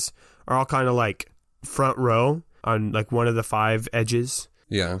siblings are all kind of like front row on like one of the 5 edges,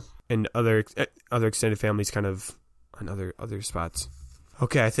 Yeah. and other extended families kind of on other spots.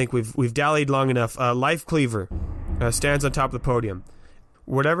 Okay, I think we've dallied long enough. Life Cleaver stands on top of the podium.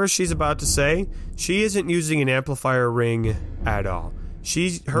 Whatever she's about to say, she isn't using an amplifier ring at all.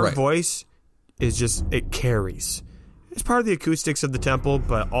 Her Right. voice is just, it carries. It's part of the acoustics of the temple,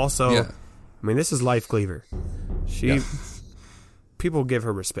 but also, Yeah. I mean, this is Life Cleaver. People give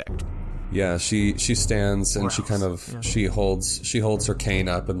her respect. Yeah, she stands and she kind of she holds her cane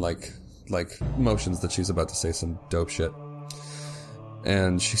up and like motions that she's about to say some dope shit.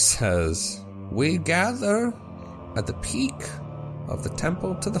 And she says, "We gather at the peak of the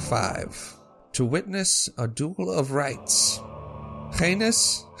Temple to the Five to witness a duel of rights.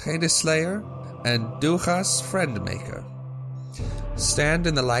 Heinous Slayer, and Duchas Friendmaker. Stand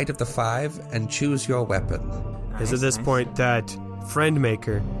in the light of the 5 and choose your weapon." It's at this point that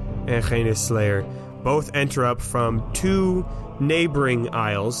Friendmaker and Heinous Slayer both enter up from 2 neighboring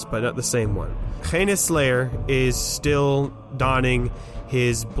aisles, but not the same one. Heinous Slayer is still donning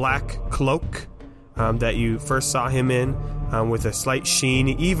his black cloak that you first saw him in, with a slight sheen.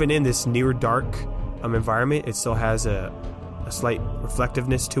 Even in this near dark environment, it still has a slight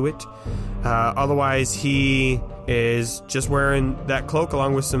reflectiveness to it. Otherwise, he is just wearing that cloak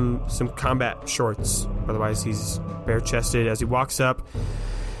along with some combat shorts. Otherwise, he's bare-chested as he walks up.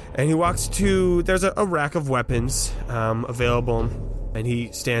 And he walks to... There's a rack of weapons available, and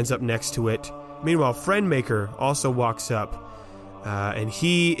he stands up next to it. Meanwhile, Friendmaker also walks up, and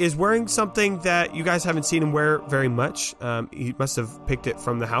he is wearing something that you guys haven't seen him wear very much. He must have picked it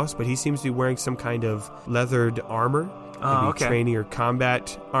from the house, but he seems to be wearing some kind of leathered armor. Maybe training or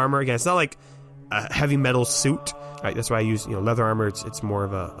combat armor. Again, it's not like a heavy metal suit. Right, that's why I use leather armor. It's more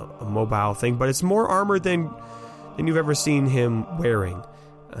of a mobile thing, but it's more armor than you've ever seen him wearing.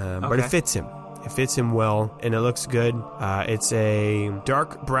 But it fits him. It fits him well, and it looks good. It's a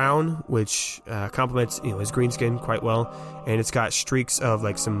dark brown, which complements his green skin quite well, and it's got streaks of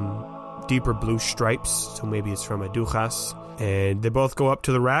like some deeper blue stripes. So maybe it's from a Duchas. And they both go up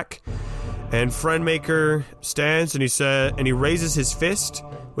to the rack. And Friendmaker stands and he raises his fist,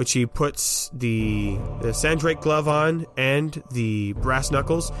 which he puts the Sandrake glove on and the brass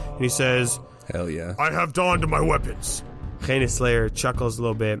knuckles, and he says, "Hell yeah. I have donned my weapons." Heinous Slayer chuckles a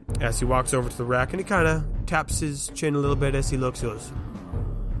little bit as he walks over to the rack, and he kind of taps his chin a little bit as he looks. He goes,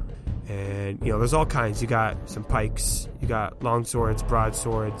 and there's all kinds. You got some pikes, you got long swords,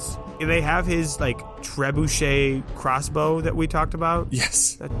 broadswords. They have his like trebuchet crossbow that we talked about.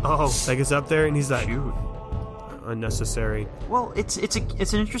 Yes. Like it's up there, and he's like, Shoot. Unnecessary. Well, it's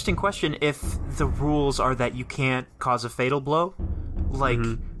an interesting question if the rules are that you can't cause a fatal blow. Like,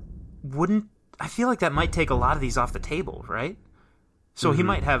 wouldn't... I feel like that might take a lot of these off the table, right? So he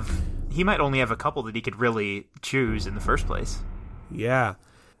might only have a couple that he could really choose in the first place. Yeah,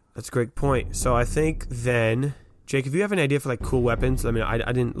 that's a great point. So I think then, Jake, if you have an idea for like cool weapons, I mean, I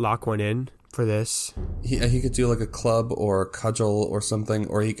didn't lock one in for this. He could do like a club or a cudgel or something,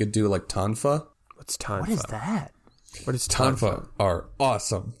 or he could do like tonfa. What's Tonfa? What is that? What is Tonfa? Tonfa are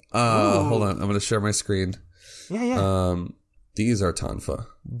awesome. Hold on, I'm going to share my screen. Yeah. These are tonfa.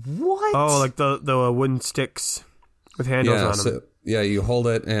 What? Oh, like the wooden sticks with handles on them. Yeah, you hold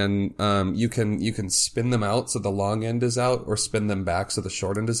it and you can spin them out so the long end is out, or spin them back so the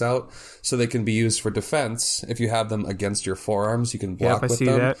short end is out, so they can be used for defense. If you have them against your forearms, you can block with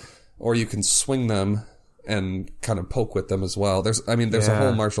them. That. Or you can swing them and kind of poke with them as well. There's a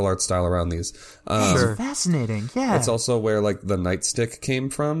whole martial arts style around these. Sure. Fascinating. Yeah. It's also where like the nightstick came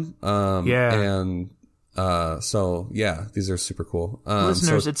from. And so yeah, these are super cool.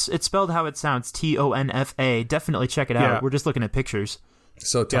 Listeners, it's spelled how it sounds, Tonfa. Definitely check it out. Yeah. We're just looking at pictures.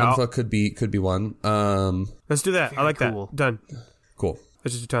 So tonfa could be one. Let's do that. I like cool. that. Done. Cool.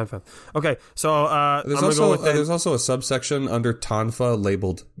 Let's just do Tonfa. Okay, so There's also a subsection under tonfa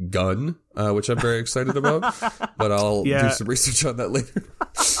labeled gun, which I'm very excited about. But I'll do some research on that later.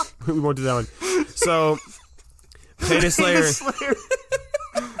 we won't do that one. So, Heinous Slayer.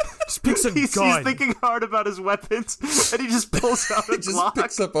 Just pick picks a He's gun. thinking hard about his weapons, and he just pulls out a He just Glock.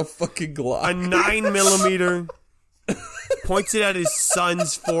 picks up a fucking Glock. a 9mm, points it at his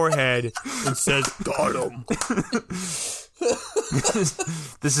son's forehead, and says, "Got him.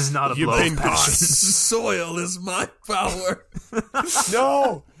 This is not a You've blow been of got." passion. Soil is my power.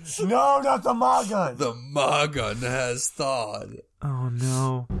 No, not the Magun. The Magun has thawed. Oh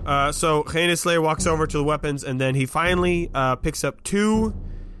no. So Heinous Slayer walks over to the weapons, and then he finally picks up two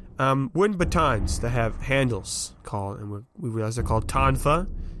wooden batons that have handles called, and we realize they're called Tonfa.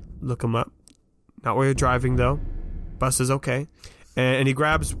 Look them up. Not where you're driving though. Bus is okay. And he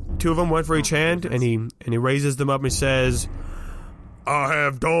grabs two of them, one for each hand, and he raises them up and says, "I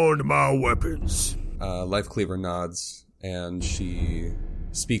have donned my weapons." Life Cleaver nods, and she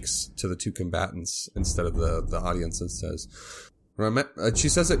speaks to the two combatants instead of the audience and says, she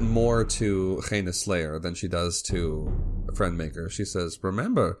says it more to Heinous Slayer than she does to Friendmaker. She says,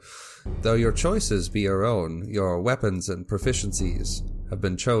 "Remember, though your choices be your own, your weapons and proficiencies have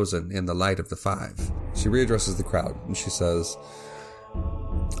been chosen in the light of the five." She readdresses the crowd, and she says,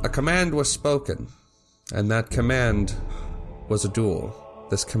 "A command was spoken, and that command was a duel.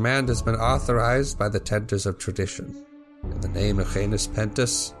 This command has been authorized by the tenters of tradition. In the name of Janus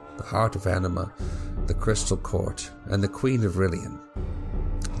Pentus, the heart of Anima, the Crystal Court, and the Queen of Rillian,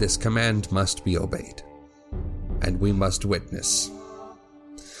 this command must be obeyed, and we must witness."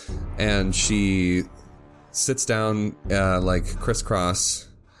 And she sits down like crisscross,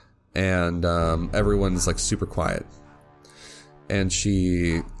 and everyone's like super quiet. And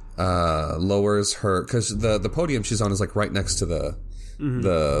she lowers her, because the podium she's on is like right next to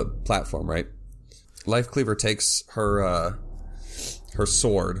the platform, right? Life Cleaver takes her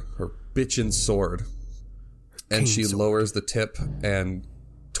sword, her bitchin' sword, and she lowers the tip and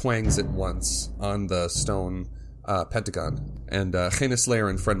twangs it once on the stone pentagon. And Heinous Slayer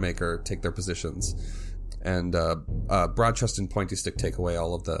and Friendmaker take their positions. And Broadchest and Pointy Stick take away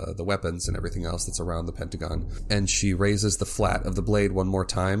all of the weapons and everything else that's around the pentagon. And she raises the flat of the blade one more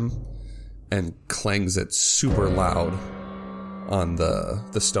time and clangs it super loud on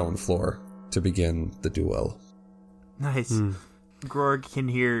the stone floor to begin the duel. Nice. Grog can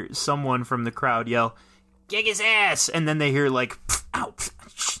hear someone from the crowd yell, "Kick his ass!" And then they hear like, "Ow!"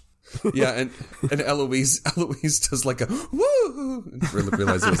 Yeah, and Eloise does like a woo, and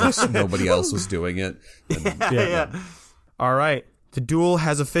realized it was like nobody else was doing it. And, Yeah. All right, the duel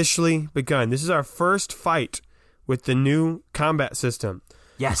has officially begun. This is our first fight with the new combat system.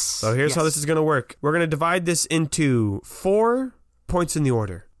 Yes. So here's how this is going to work. We're going to divide this into 4 points in the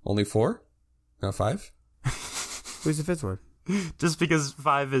order. Only 4? Not 5? Who's the 5th one? Just because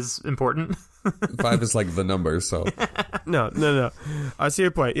 5 is important. 5 is like the number, so. No. I see your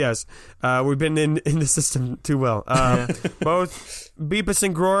point, yes. We've been in the system too well. Both Beepus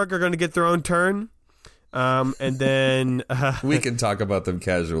and Grog are going to get their own turn. And then... we can talk about them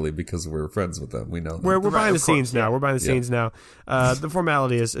casually because we're friends with them. We know them. We're behind the of course, scenes now. We're behind the scenes now. The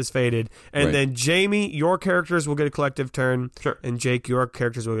formality is faded. And Right. then Jamie, your characters will get a collective turn. Sure. And Jake, your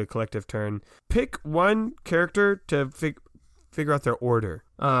characters will get a collective turn. Pick one character to figure out their order.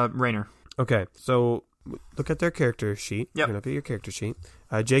 Rainer. Okay, so look at their character sheet. Yep. Look at your character sheet.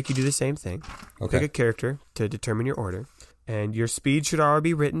 Jake, you do the same thing. Okay. Pick a character to determine your order. And your speed should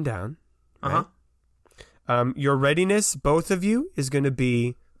already be written down. Right? Your readiness, both of you, is going to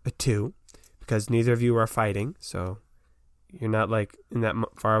be a 2 because neither of you are fighting, so you're not like in that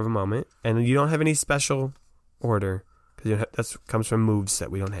far of a moment. And you don't have any special order because that comes from moves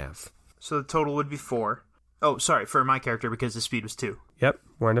that we don't have. So the total would be 4. Oh, sorry, for my character because the speed was 2. Yep,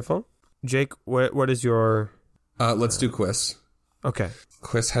 wonderful. Jake, what is your... Let's do Quiz. Okay,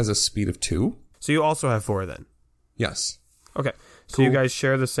 Quiz has a speed of 2? so you also have 4 then. Yes. Okay, so Cool. you guys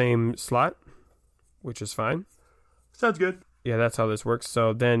share the same slot, which is fine. Sounds good. Yeah, that's how this works.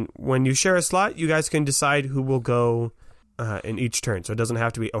 So then when you share a slot, you guys can decide who will go in each turn. So it doesn't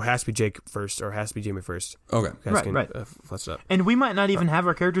have to be, it has to be Jake first or it has to be Jamie first. Okay. You guys Right. can flesh it up. And we might not even have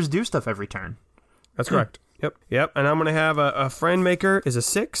our characters do stuff every turn. That's correct. Yep. And I'm going to have a Friend Maker is a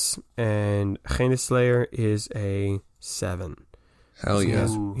 6 and Heinous Slayer is a 7. Hell He yeah.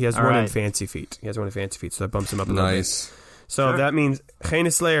 has, he has All one in right. Fancy Feet. So that bumps him up a little bit. Nice. So Sure. that means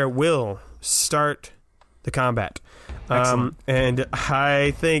Heinous Slayer will start the combat. Excellent. And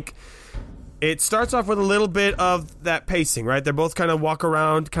I think it starts off with a little bit of that pacing, right? They're both kind of walk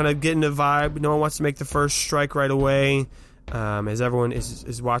around, kind of getting the vibe. No one wants to make the first strike right away, as everyone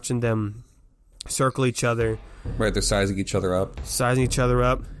is watching them circle each other, Right, they're sizing each other up. sizing each other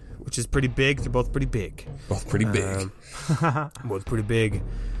up, which is pretty big. They're both pretty big. Both pretty big. Both pretty big.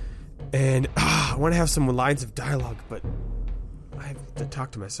 And I want to have some lines of dialogue, but I have to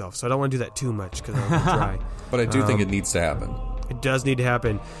talk to myself, so I don't want to do that too much because I'll get dry. But I do think it needs to happen. It does need to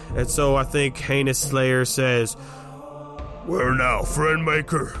happen. And so I think Heinous Slayer says, "Well now, friend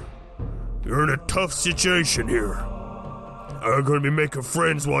maker, you're in a tough situation here. I'm going to be making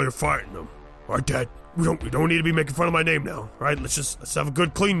friends while you're fighting them. All right, Dad? We don't need to be making fun of my name now. All right, let's have a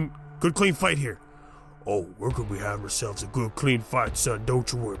good clean fight here. Oh, we're going to be having ourselves a good clean fight, son.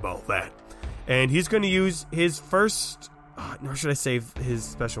 Don't you worry about that." And he's going to use his first, nor should I save his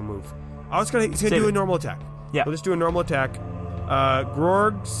special move? He's going to do a normal attack. Yeah. We'll just do a normal attack.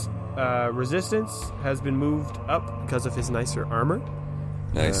 Grorg's resistance has been moved up because of his nicer armor.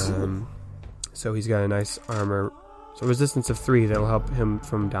 Nice. So he's got a nice armor. So resistance of 3, that'll help him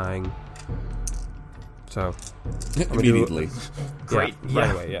from dying. So Immediately. Great.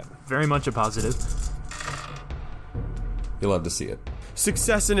 Right away, yeah. Very much a positive. You'll love to see it.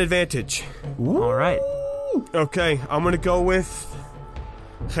 Success and advantage. All right. Okay, I'm gonna go with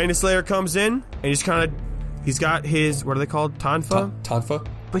Heinous Slayer comes in and he's got his, what are they called? Tonfa? Tonfa?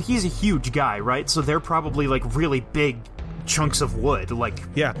 But he's a huge guy, right? So they're probably like really big chunks of wood. Like,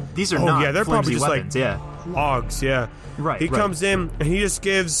 Yeah. these are not they're flimsy probably just weapons. like Yeah. logs, yeah. Right, He right. comes in and he just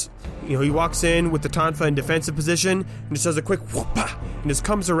gives, he walks in with the Tonfa in defensive position and just does a quick whoop-ah, and just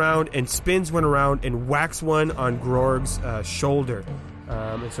comes around and spins one around and whacks one on Grorg's shoulder.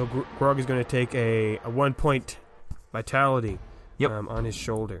 And so Grorg is going to take a 1-point vitality on his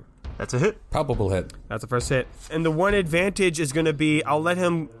shoulder. That's a hit. Probable hit. That's the first hit. And the one advantage is going to be, I'll let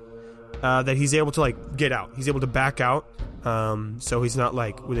him, that he's able to, like, get out. He's able to back out, so he's not,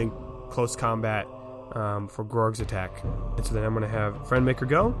 like, within close combat for Grorg's attack. And so then I'm going to have Friendmaker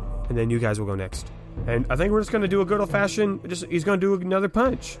go, and then you guys will go next. And I think we're just going to do a good old-fashioned, he's going to do another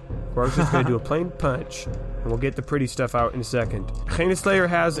punch. Grorg's just going to do a plain punch, and we'll get the pretty stuff out in a second. Heinous Slayer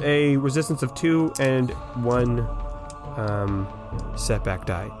has a resistance of 2 and 1 setback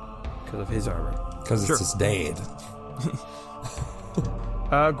die because of his armor. Because it's his dad.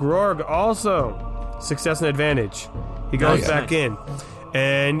 Grorg also success and advantage. He goes back in,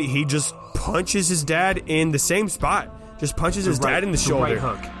 and he just punches his dad in the same spot. Just punches his dad in the shoulder. Right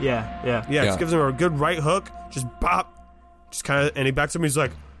hook. Yeah. Just gives him a good right hook. Just bop. Just kind of, and he backs up and he's like,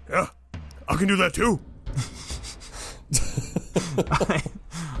 "Yeah, I can do that too."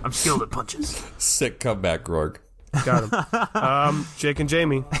 I'm skilled at punches. Sick comeback, Grorg. Got him. Jake and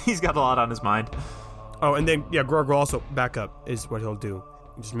Jamie. He's got a lot on his mind. Oh, and then Grorg will also back up. Is what he'll do.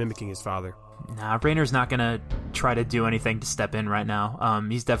 Just mimicking his father. Nah, Raynor's not gonna try to do anything to step in right now.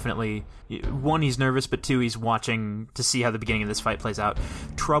 He's definitely, 1, he's nervous, but 2, he's watching to see how the beginning of this fight plays out.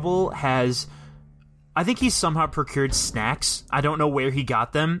 Trouble has, I think he's somehow procured snacks. I don't know where he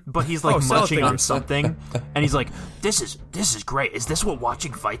got them, but he's like munching on something, and he's like, "This is great. Is this what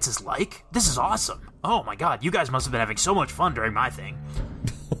watching fights is like? This is awesome. Oh my god, you guys must have been having so much fun during my thing."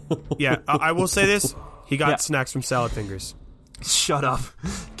 Yeah, I will say this. He got snacks from Salad Fingers. Shut up.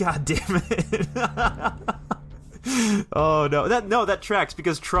 God damn it. Oh, no. That tracks,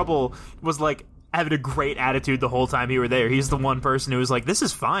 because Trouble was, like, having a great attitude the whole time you were there. He's the one person who was like, "This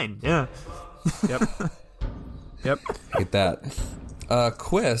is fine." Yeah. Yep. Hate that.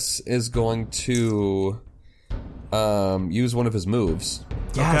 Quiz is going to use one of his moves.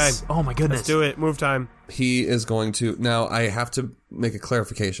 Yes. Okay. Oh, my goodness. Let's do it. Move time. He is going to... Now, I have to make a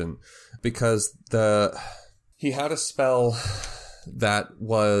clarification, because he had a spell that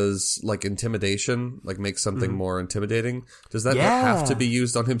was like intimidation, like make something more intimidating. Does that have to be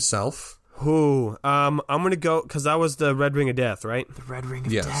used on himself? Who? I'm gonna go, because that was the Red Ring of Death, right? The Red Ring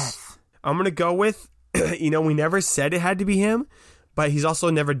of Yes. Death. I'm gonna go with, we never said it had to be him, but he's also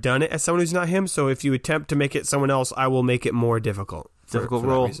never done it as someone who's not him, so if you attempt to make it someone else, I will make it more difficult. Difficult for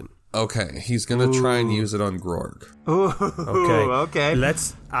that roll. reason. Okay, he's gonna try and use it on Grorg. Okay.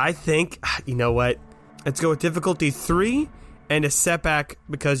 I think, you know what? Let's go with difficulty 3 and a setback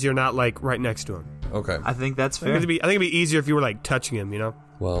because you're not, like, right next to him. Okay. I think that's I fair. think it'd be easier if you were, like, touching him,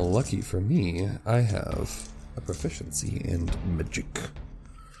 Well, lucky for me, I have a proficiency in magic.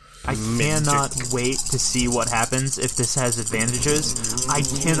 I cannot wait to see what happens if this has advantages. I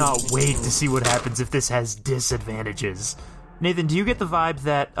cannot wait to see what happens if this has disadvantages. Nathan, do you get the vibe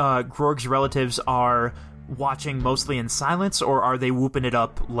that Grorg's relatives are watching mostly in silence, or are they whooping it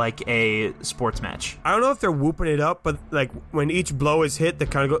up like a sports match? I don't know if they're whooping it up, but, like, when each blow is hit, they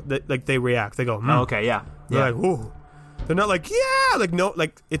kind of go, they react. They go, Oh, okay, yeah. They're like, ooh. They're not like, yeah, like, no,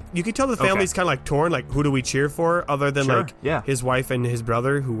 like, you can tell the family's kind of, like, torn, like, who do we cheer for, other than, Sure, like, his wife and his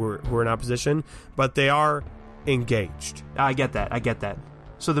brother, who were in opposition, but they are engaged. I get that.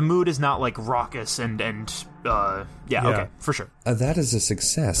 So the mood is not like raucous and yeah, okay, for sure. That is a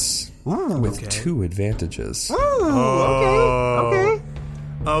success with 2 advantages.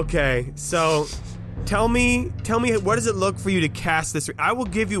 Okay, so tell me what does it look for you to cast this? I will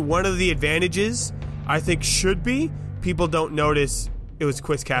give you one of the advantages. I think should be people don't notice it was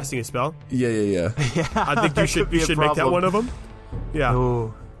Quiz casting a spell. Yeah. I think you should make that one of them. Yeah.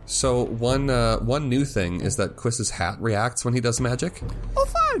 Ooh. So one new thing is that Quiz's hat reacts when he does magic. Oh,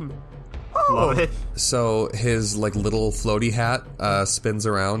 fun. Love it. So his like little floaty hat spins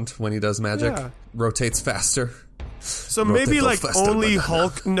around when he does magic, rotates faster. So maybe Rotates like faster only than-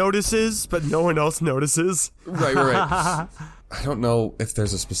 Hulk notices, but no one else notices. Right. I don't know if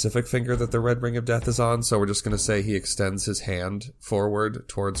there's a specific finger that the Red Ring of Death is on, so we're just going to say he extends his hand forward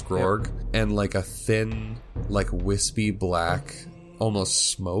towards Grorg, and like a thin, like wispy black,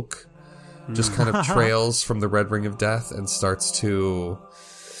 almost smoke, just kind of trails from the Red Ring of Death and starts to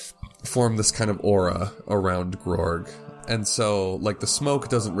form this kind of aura around Grorg. And so, like, the smoke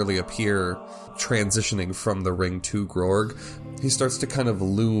doesn't really appear transitioning from the ring to Grorg. He starts to kind of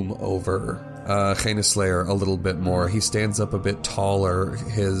loom over Heinous Slayer a little bit more. He stands up a bit taller.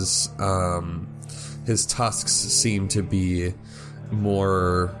 His tusks seem to be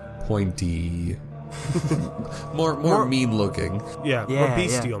more pointy, more mean looking. Yeah, Yeah, or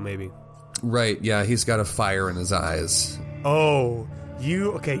bestial maybe. Right, yeah, he's got a fire in his eyes. Oh,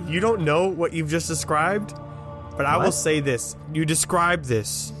 you don't know what you've just described, but I will say this. You described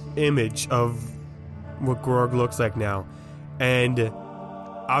this image of what Grorg looks like now, and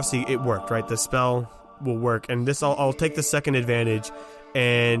obviously it worked, right? The spell will work, and this I'll take the second advantage,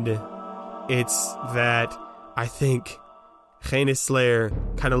 and it's that I think Heinous Slayer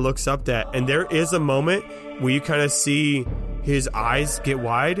kind of looks up that, and there is a moment where you kind of see his eyes get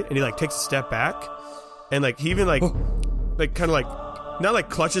wide, and he like takes a step back, and like he even like kind of like not like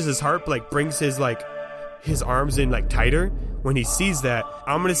clutches his heart, but like brings his arms in like tighter when he sees that.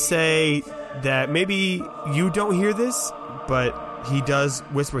 I'm gonna say that maybe you don't hear this, but he does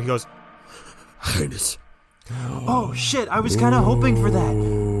whisper. He goes, "Highness." Oh shit! I was kind of hoping for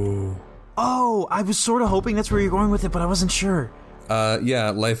that. Oh, I was sort of hoping that's where you're going with it, but I wasn't sure.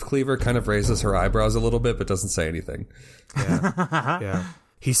 Yeah, Life Cleaver kind of raises her eyebrows a little bit, but doesn't say anything. Yeah.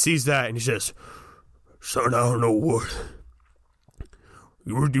 He sees that and he says, "Son, I don't know what.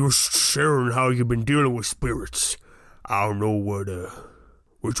 You were sharing how you've been dealing with spirits. I don't know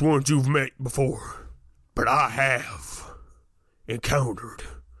which ones you've met before, but I have encountered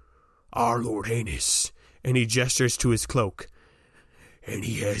our Lord Heinous." And he gestures to his cloak. "And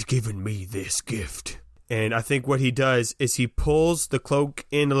he has given me this gift." And I think what he does is he pulls the cloak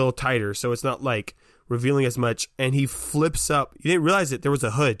in a little tighter so it's not like revealing as much, and he flips up. You didn't realize it. There was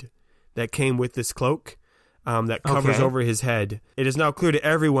a hood that came with this cloak that covers over his head. It is now clear to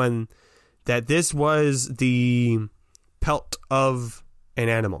everyone that this was the pelt of an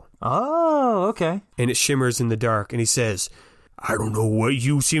animal. Oh, okay. And it shimmers in the dark, and he says, "I don't know what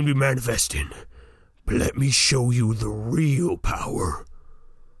you seem to be manifesting, but let me show you the real power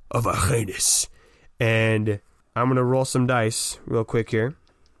of a Heinous." And I'm going to roll some dice real quick here.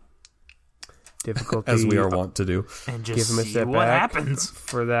 Difficulty. As we are wont to do. And Give just him a see step what back happens.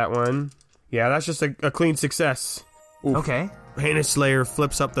 for that one. Yeah, that's just a clean success. Okay. Heinous Slayer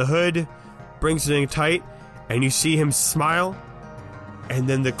flips up the hood, brings it in tight, and you see him smile, and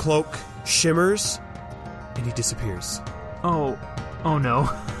then the cloak shimmers, and he disappears. Oh no.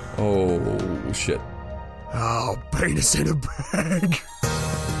 Oh, shit. Oh, penis in a bag.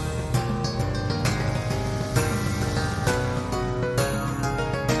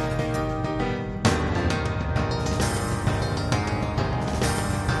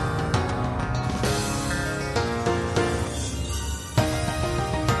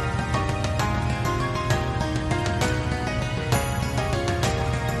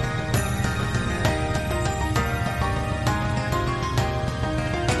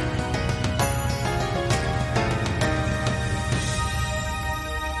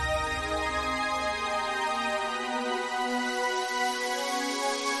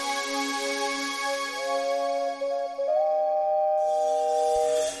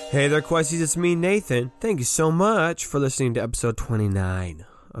 Hey there, Questies. It's me, Nathan. Thank you so much for listening to episode 29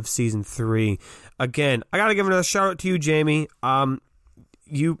 of season 3. Again, I gotta give another shout out to you, Jamie.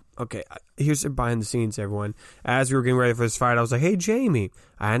 Here's behind the scenes, everyone. As we were getting ready for this fight, I was like, "Hey, Jamie,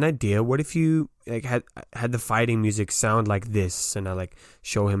 I had an idea. What if you had the fighting music sound like this?" And I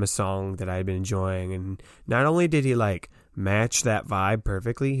show him a song that I had been enjoying, and not only did he match that vibe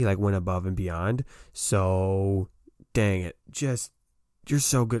perfectly, he went above and beyond. So, dang it, just You're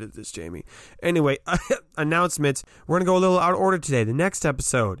so good at this, Jamie. Anyway, announcements. We're going to go a little out of order today. The next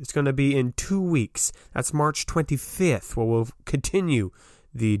episode is going to be in 2 weeks. That's March 25th, where we'll continue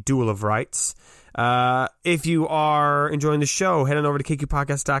the Duel of Rights. If you are enjoying the show, head on over to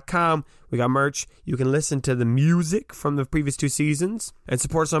kqpodcast.com. We got merch. You can listen to the music from the previous 2 seasons and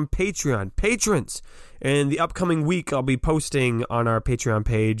support us on Patreon. Patrons! In the upcoming week, I'll be posting on our Patreon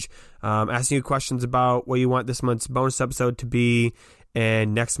page, asking you questions about what you want this month's bonus episode to be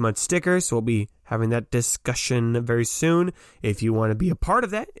and next month's stickers. So we'll be having that discussion very soon. If you want to be a part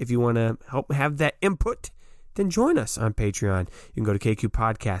of that, if you want to help have that input, then join us on Patreon. You can go to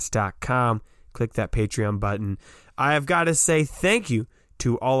kqpodcast.com, click that Patreon button. I have got to say thank you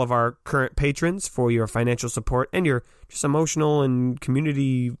to all of our current patrons for your financial support and your just emotional and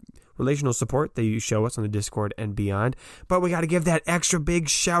community relational support that you show us on the Discord and beyond. But we got to give that extra big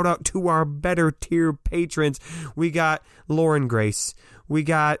shout out to our better tier patrons. We got Lauren Grace. We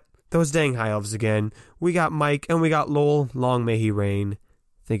got those dang high elves again. We got Mike, and we got Lowell. Long may he reign.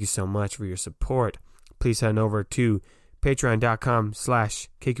 Thank you so much for your support. Please head on over to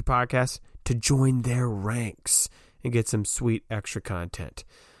patreon.com/KQPodcast to join their ranks and get some sweet extra content.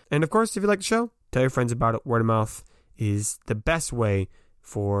 And of course, if you like the show, tell your friends about it. Word of mouth is the best way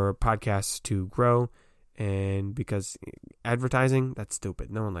for podcasts to grow, and because advertising, that's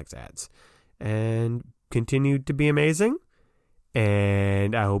stupid. No one likes ads. And continue to be amazing.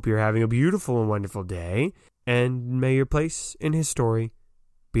 And I hope you're having a beautiful and wonderful day. And may your place in his story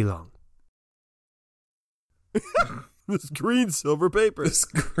be long. This green silver paper. This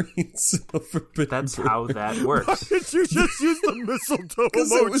green silver paper. That's how that works. Why did you just use the mistletoe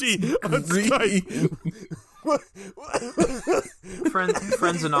emoji on Skype?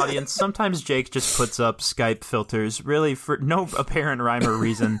 Friends and audience, sometimes Jake just puts up Skype filters, really for no apparent rhyme or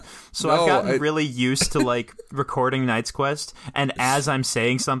reason. So I've gotten really used to like recording Knight's Quest, and as I'm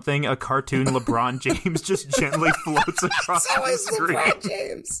saying something, a cartoon LeBron James just gently floats across the screen. LeBron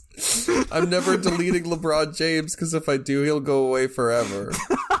James. I'm never deleting LeBron James, because if I do, he'll go away forever.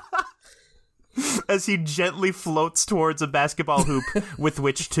 As he gently floats towards a basketball hoop with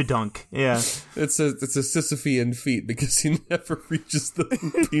which to dunk. Yeah. It's a Sisyphean feat, because he never reaches the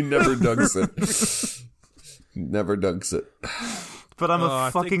hoop. He never dunks it. Never dunks it. But I'm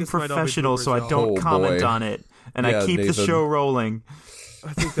a fucking professional, so I don't comment on it. And I keep Nathan. the show rolling.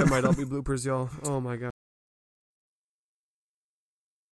 I think that might all be bloopers, y'all. Oh my god.